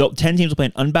 10 teams will play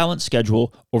an unbalanced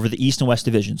schedule over the East and West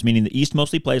divisions, meaning the East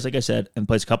mostly plays, like I said, and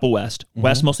plays a couple West.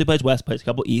 West mostly plays West, plays a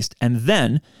couple East, and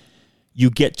then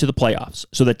you get to the playoffs.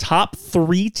 So the top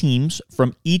 3 teams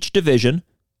from each division,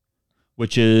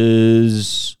 which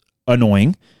is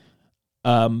annoying,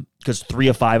 because 3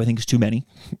 of 5 I think is too many,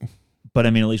 but I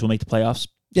mean at least we'll make the playoffs.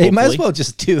 Yeah, you might as well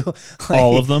just do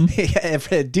all of them.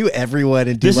 Do everyone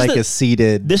and do a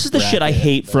seeded. This is the shit I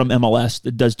hate from MLS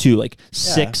that does too. Like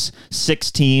six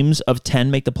teams of 10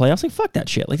 make the playoffs. Like fuck that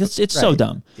shit. Like it's so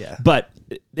dumb. Yeah. But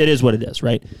it is what it is,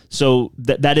 right? So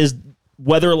that is,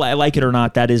 whether I like it or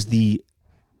not, that is the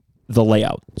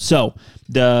layout. So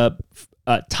the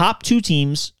top 2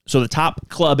 teams, so the top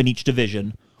club in each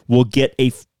division will get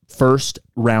a first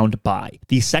round bye.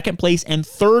 The second place and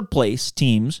third place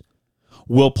teams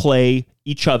will play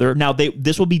each other. Now,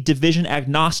 this will be division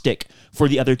agnostic for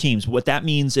the other teams. What that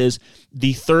means is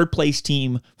the third place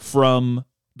team from,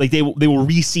 like, they will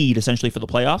reseed essentially for the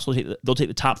playoffs. They'll take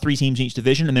the top 3 teams in each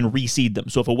division and then reseed them.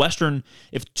 So if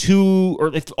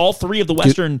all 3 of the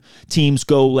Western teams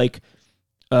go like,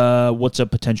 what's a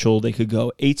potential they could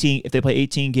go 18 if they play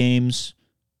 18 games.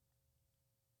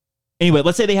 Anyway,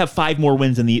 let's say they have 5 more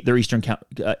wins than their Eastern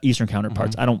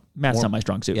counterparts. Math's not my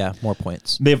strong suit. Yeah, more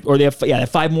points. They have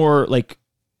 5 more like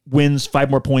wins,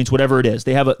 5 more points, whatever it is.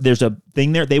 There's a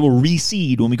thing there. They will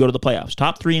reseed when we go to the playoffs.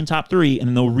 Top 3 and top 3, and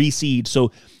then they'll reseed.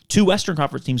 So 2 Western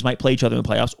Conference teams might play each other in the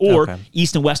playoffs, or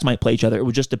East and West might play each other. It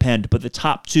would just depend. But the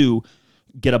top 2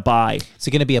 get a bye. Is it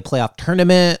going to be a playoff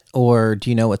tournament, or do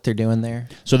you know what they're doing there?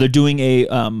 So they're doing a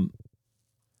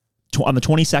on the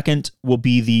 22nd will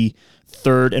be the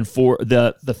 3rd and 4,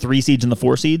 the 3 seeds and the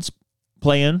 4 seeds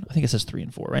play in. I think it says 3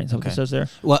 and 4, right? Is that what it says there?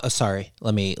 Well, sorry.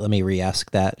 Let me re-ask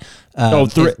that.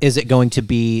 Is it going to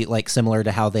be like similar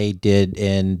to how they did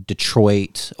in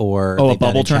Detroit or a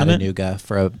bubble tournament? Chattanooga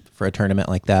for a tournament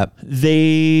like that?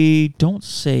 They don't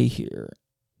say here.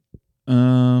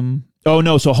 Oh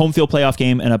no! So home field playoff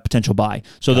game and a potential bye.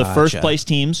 So the 2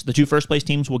 first place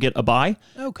teams will get a bye,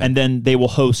 and then they will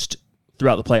host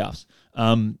throughout the playoffs.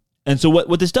 And so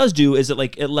what this does do is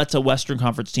it lets a Western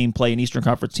Conference team play an Eastern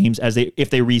Conference teams if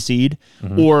they reseed,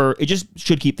 or it just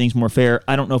should keep things more fair.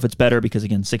 I don't know if it's better because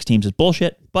again 6 teams is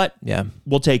bullshit, but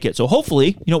we'll take it. So hopefully,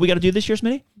 you know what we got to do this year,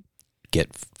 Smitty?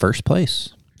 Get first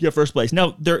place. Get first place.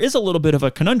 Now there is a little bit of a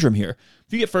conundrum here.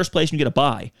 If you get first place and you get a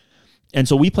bye, and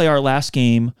so we play our last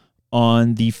game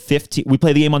on the 15th. We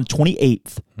play the game on the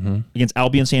 28th against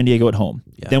Albion San Diego at home.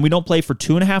 Yeah. Then we don't play for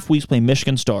 2.5 weeks. Play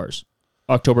Michigan Stars,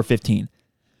 October 15th.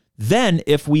 Then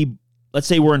if let's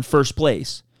say we're in first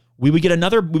place, we would get a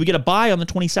bye on the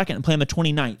 22nd and play on the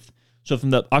 29th. So from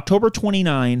the October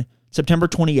 29, September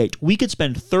 28, we could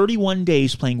spend 31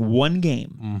 days playing one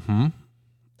game.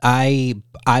 I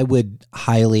would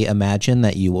highly imagine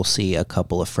that you will see a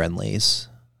couple of friendlies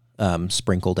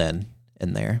sprinkled in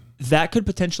there. That could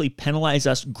potentially penalize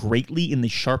us greatly in the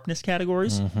sharpness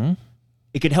categories.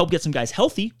 It could help get some guys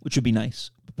healthy, which would be nice.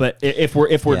 But if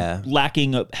we're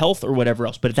lacking health or whatever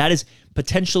else, but that is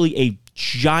potentially a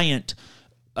giant,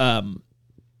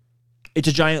 it's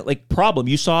a giant like problem.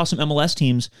 You saw some MLS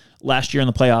teams last year in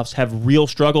the playoffs have real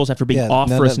struggles after being off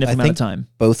for a significant amount of time.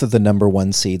 Both of the number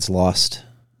 1 seeds lost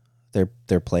their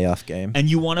playoff game. And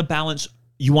you want to balance.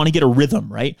 You want to get a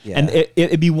rhythm, right? Yeah. And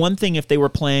it'd be one thing if they were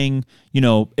playing,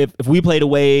 if we played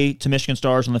away to Michigan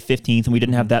Stars on the 15th and we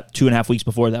didn't have that 2.5 weeks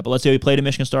before that. But let's say we played a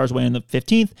Michigan Stars away on the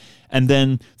 15th, and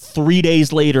then 3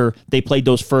 days later they played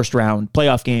those first round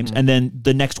playoff games, and then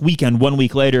the next weekend, 1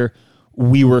 week later,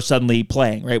 we were suddenly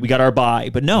playing, right? We got our bye.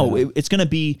 But no, it's going to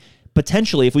be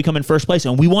potentially if we come in first place,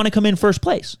 and we want to come in first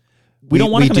place. We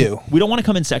don't want to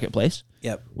come in second place.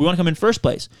 Yep. We want to come in first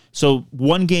place. So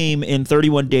one game in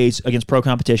 31 days against pro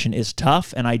competition is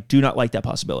tough, and I do not like that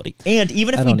possibility. And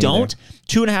even if we don't,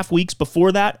 2.5 weeks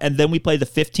before that, and then we play the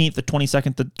 15th, the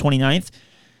 22nd, the 29th,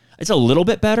 it's a little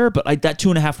bit better, but that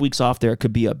 2.5 weeks off there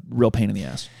could be a real pain in the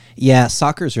ass. Yeah,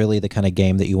 soccer is really the kind of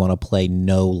game that you want to play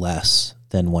no less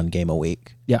than one game a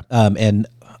week. Yeah. And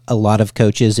a lot of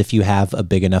coaches, if you have a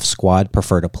big enough squad,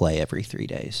 prefer to play every 3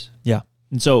 days. Yeah.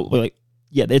 And so,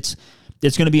 it's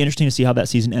going to be interesting to see how that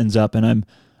season ends up, and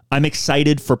I'm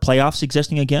excited for playoffs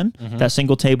existing again. That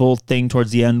single table thing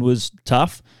towards the end was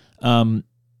tough. And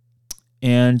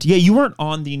yeah, you weren't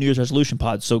on the New Year's resolution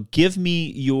pod, so give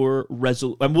me your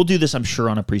resolution. And we'll do this, I'm sure,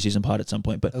 on a preseason pod at some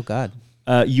point. But oh God,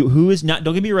 who is not?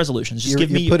 Don't give me your resolutions. Just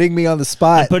give me. You're putting me on the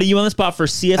spot. I'm putting you on the spot for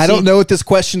CFC. I don't know what this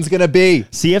question's gonna be.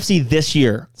 CFC this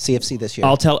year. CFC this year.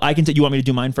 I can. You want me to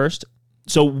do mine first?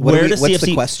 So what's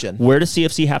the question? Where does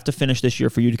CFC have to finish this year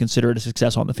for you to consider it a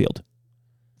success on the field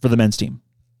for the men's team?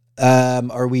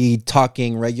 Are we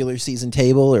talking regular season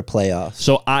table or playoffs?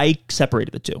 So I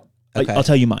separated the two. Okay. I'll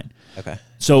tell you mine. Okay.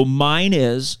 So mine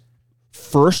is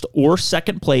first or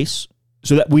second place,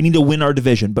 so that we need to win our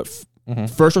division, but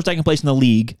first or second place in the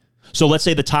league. So let's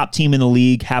say the top team in the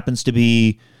league happens to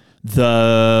be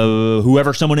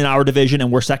someone in our division,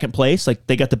 and we're second place. Like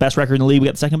they got the best record in the league, we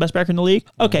got the second best record in the league.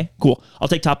 Okay, cool. I'll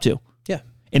take top 2. Yeah.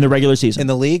 In the regular season. In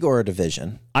the league or a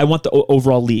division? I want the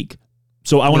overall league.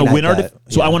 So I want to win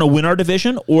I want to win our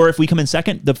division, or if we come in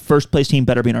second, the first place team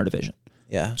better be in our division.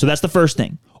 Yeah. So that's the first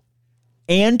thing.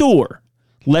 And or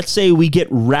let's say we get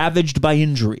ravaged by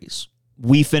injuries.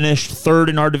 We finish third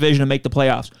in our division and make the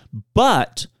playoffs.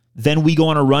 But then we go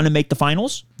on a run and make the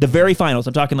finals, the very finals.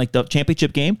 I'm talking like the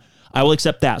championship game. I will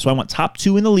accept that. So I want top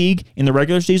 2 in the league in the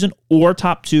regular season or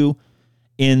top 2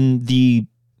 in the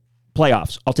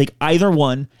playoffs. I'll take either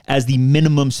one as the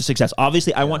minimums to success.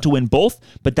 Obviously, I want to win both,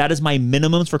 but that is my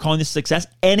minimums for calling this success.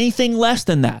 Anything less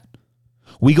than that,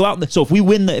 we go out. So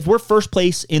if we're first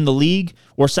place in the league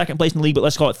or second place in the league, but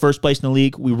let's call it first place in the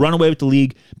league, we run away with the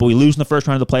league, but we lose in the first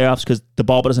round of the playoffs because the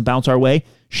ball doesn't bounce our way.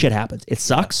 Shit happens. It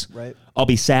sucks. Yeah, right. I'll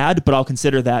be sad, but I'll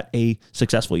consider that a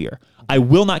successful year. I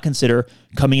will not consider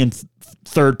coming in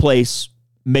third place,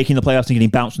 making the playoffs and getting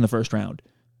bounced in the first round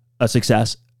a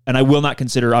success. And I will not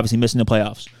consider obviously missing the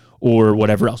playoffs or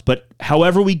whatever else. But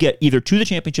however we get either to the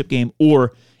championship game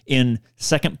or in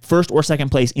first or second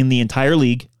place in the entire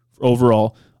league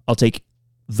overall, I'll take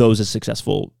those as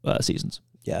successful seasons.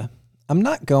 Yeah. I'm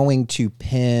not going to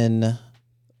pin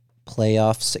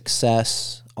playoff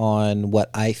success on what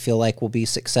I feel like will be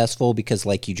successful because,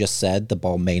 like you just said, the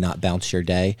ball may not bounce your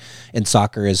day. And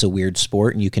soccer is a weird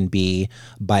sport, and you can be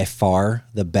by far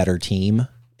the better team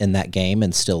in that game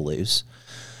and still lose.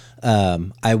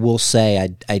 I will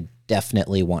say I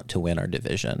definitely want to win our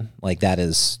division. Like that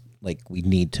is like we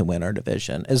need to win our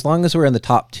division. As long as we're in the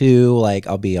top 2, like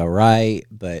I'll be all right.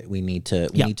 But we need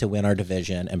to win our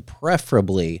division and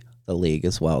preferably the league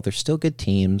as well. There's still good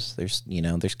teams. There's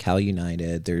Cal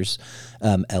United. There's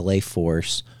LA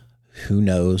Force. Who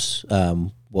knows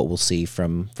what we'll see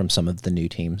from some of the new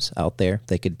teams out there?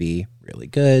 They could be really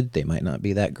good. They might not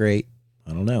be that great.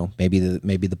 I don't know. Maybe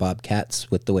the Bobcats,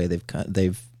 with the way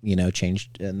they've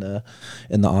changed in the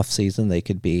off season, they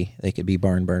could be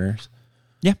barn burners.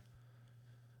 Yeah.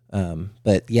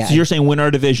 But yeah. So you're saying win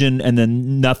our division and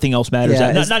then nothing else matters.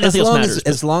 Yeah, nothing else matters.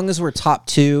 As long as we're top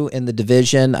 2 in the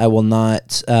division, I will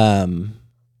not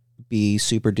be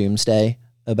super doomsday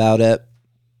about it.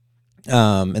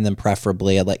 And then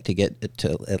preferably, I'd like to get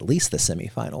to at least the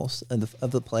semifinals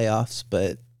of the playoffs.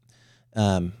 But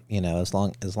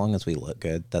as long as we look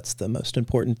good, that's the most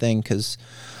important thing. Because,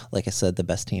 like I said, the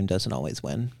best team doesn't always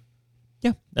win.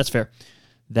 Yeah, that's fair.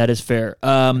 That is fair.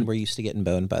 We're used to getting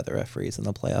boned by the referees in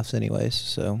the playoffs, anyways.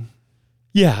 So.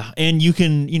 Yeah, and you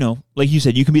can, like you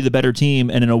said, you can be the better team,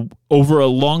 and over a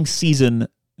long season,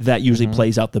 that usually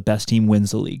plays out. The best team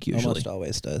wins the league. Usually, almost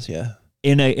always does. Yeah.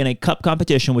 In a cup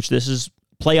competition, which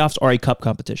playoffs are a cup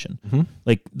competition.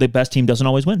 Like the best team doesn't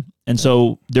always win, and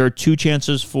so there are 2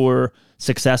 chances for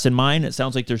success in mine. It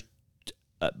sounds like there's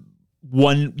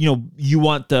one. You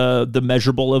want the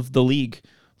measurable of the league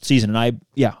season, and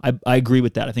I agree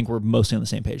with that. I think we're mostly on the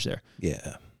same page there.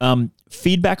 Yeah.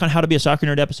 Feedback on How to Be a Soccer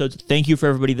Nerd episodes. Thank you for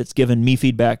everybody that's given me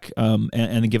feedback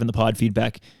and given the pod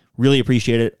feedback. Really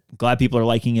appreciate it. Glad people are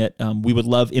liking it. We would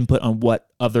love input on what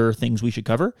other things we should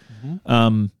cover.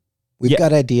 We've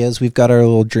got ideas. We've got our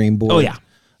little dream board. Oh, yeah.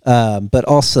 But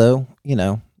also,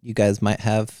 you guys might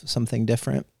have something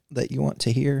different that you want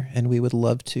to hear, and we would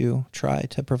love to try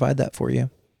to provide that for you.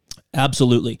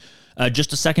 Absolutely.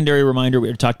 Just a secondary reminder, we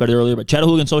had talked about it earlier, but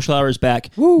Chattahooga Social Hour is back.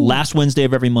 Woo. Last Wednesday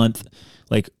of every month.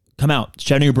 Come out.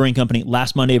 Chattanooga Brewing Company,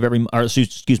 last Wednesday of every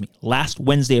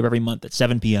month at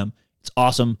 7 p.m. It's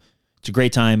awesome. It's a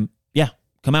great time. Yeah,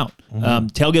 come out.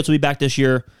 Tailgates will be back this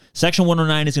year. Section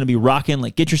 109 is going to be rocking.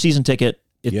 Get your season ticket.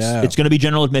 It's going to be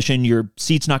general admission. Your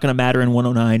seat's not going to matter in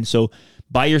 109. So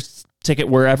buy your ticket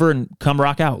wherever and come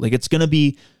rock out. It's going to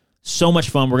be so much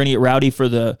fun. We're going to get rowdy for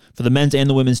the men's and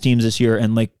the women's teams this year.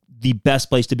 And the best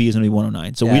place to be is going to be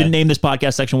 109. So we didn't name this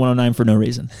podcast Section 109 for no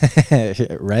reason.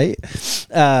 Right?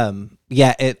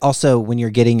 It also, when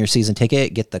you're getting your season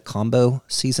ticket, get the combo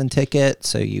season ticket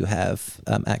so you have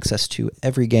access to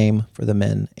every game for the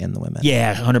men and the women.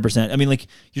 Yeah, 100%. I mean,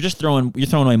 you're throwing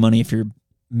away money if you're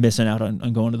missing out on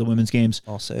going to the women's games.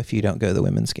 Also, if you don't go to the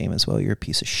women's game as well, you're a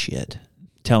piece of shit.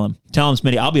 Tell him,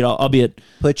 Smitty. I'll be at.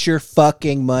 Put your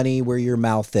fucking money where your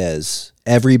mouth is.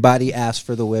 Everybody asked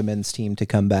for the women's team to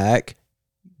come back.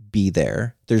 Be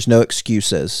there. There's no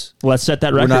excuses. Let's set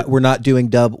that record. We're not doing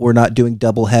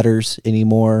double headers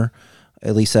anymore.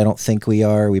 At least I don't think we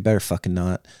are. We better fucking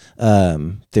not.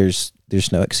 There's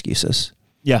no excuses.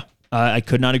 Yeah. I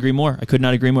could not agree more.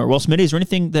 Well, Smitty, is there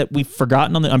anything that we've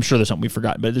forgotten on I'm sure there's something we've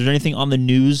forgotten, but is there anything on the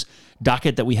news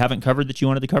docket that we haven't covered that you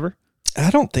wanted to cover? I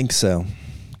don't think so.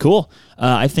 Cool.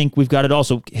 I think we've got it all.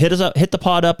 So hit us up, hit the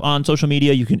pod up on social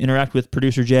media. You can interact with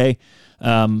producer Jay.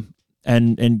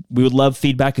 And we would love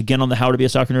feedback again on the How to Be a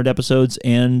Soccer Nerd episodes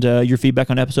and your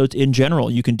feedback on episodes in general.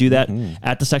 You can do that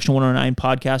at the Section 109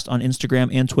 podcast on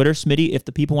Instagram and Twitter. Smitty, if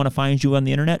the people want to find you on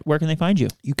the internet, where can they find you?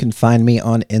 You can find me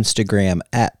on Instagram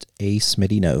at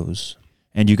 @ASmittyKnows.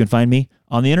 And you can find me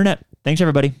on the internet. Thanks,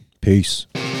 everybody. Peace.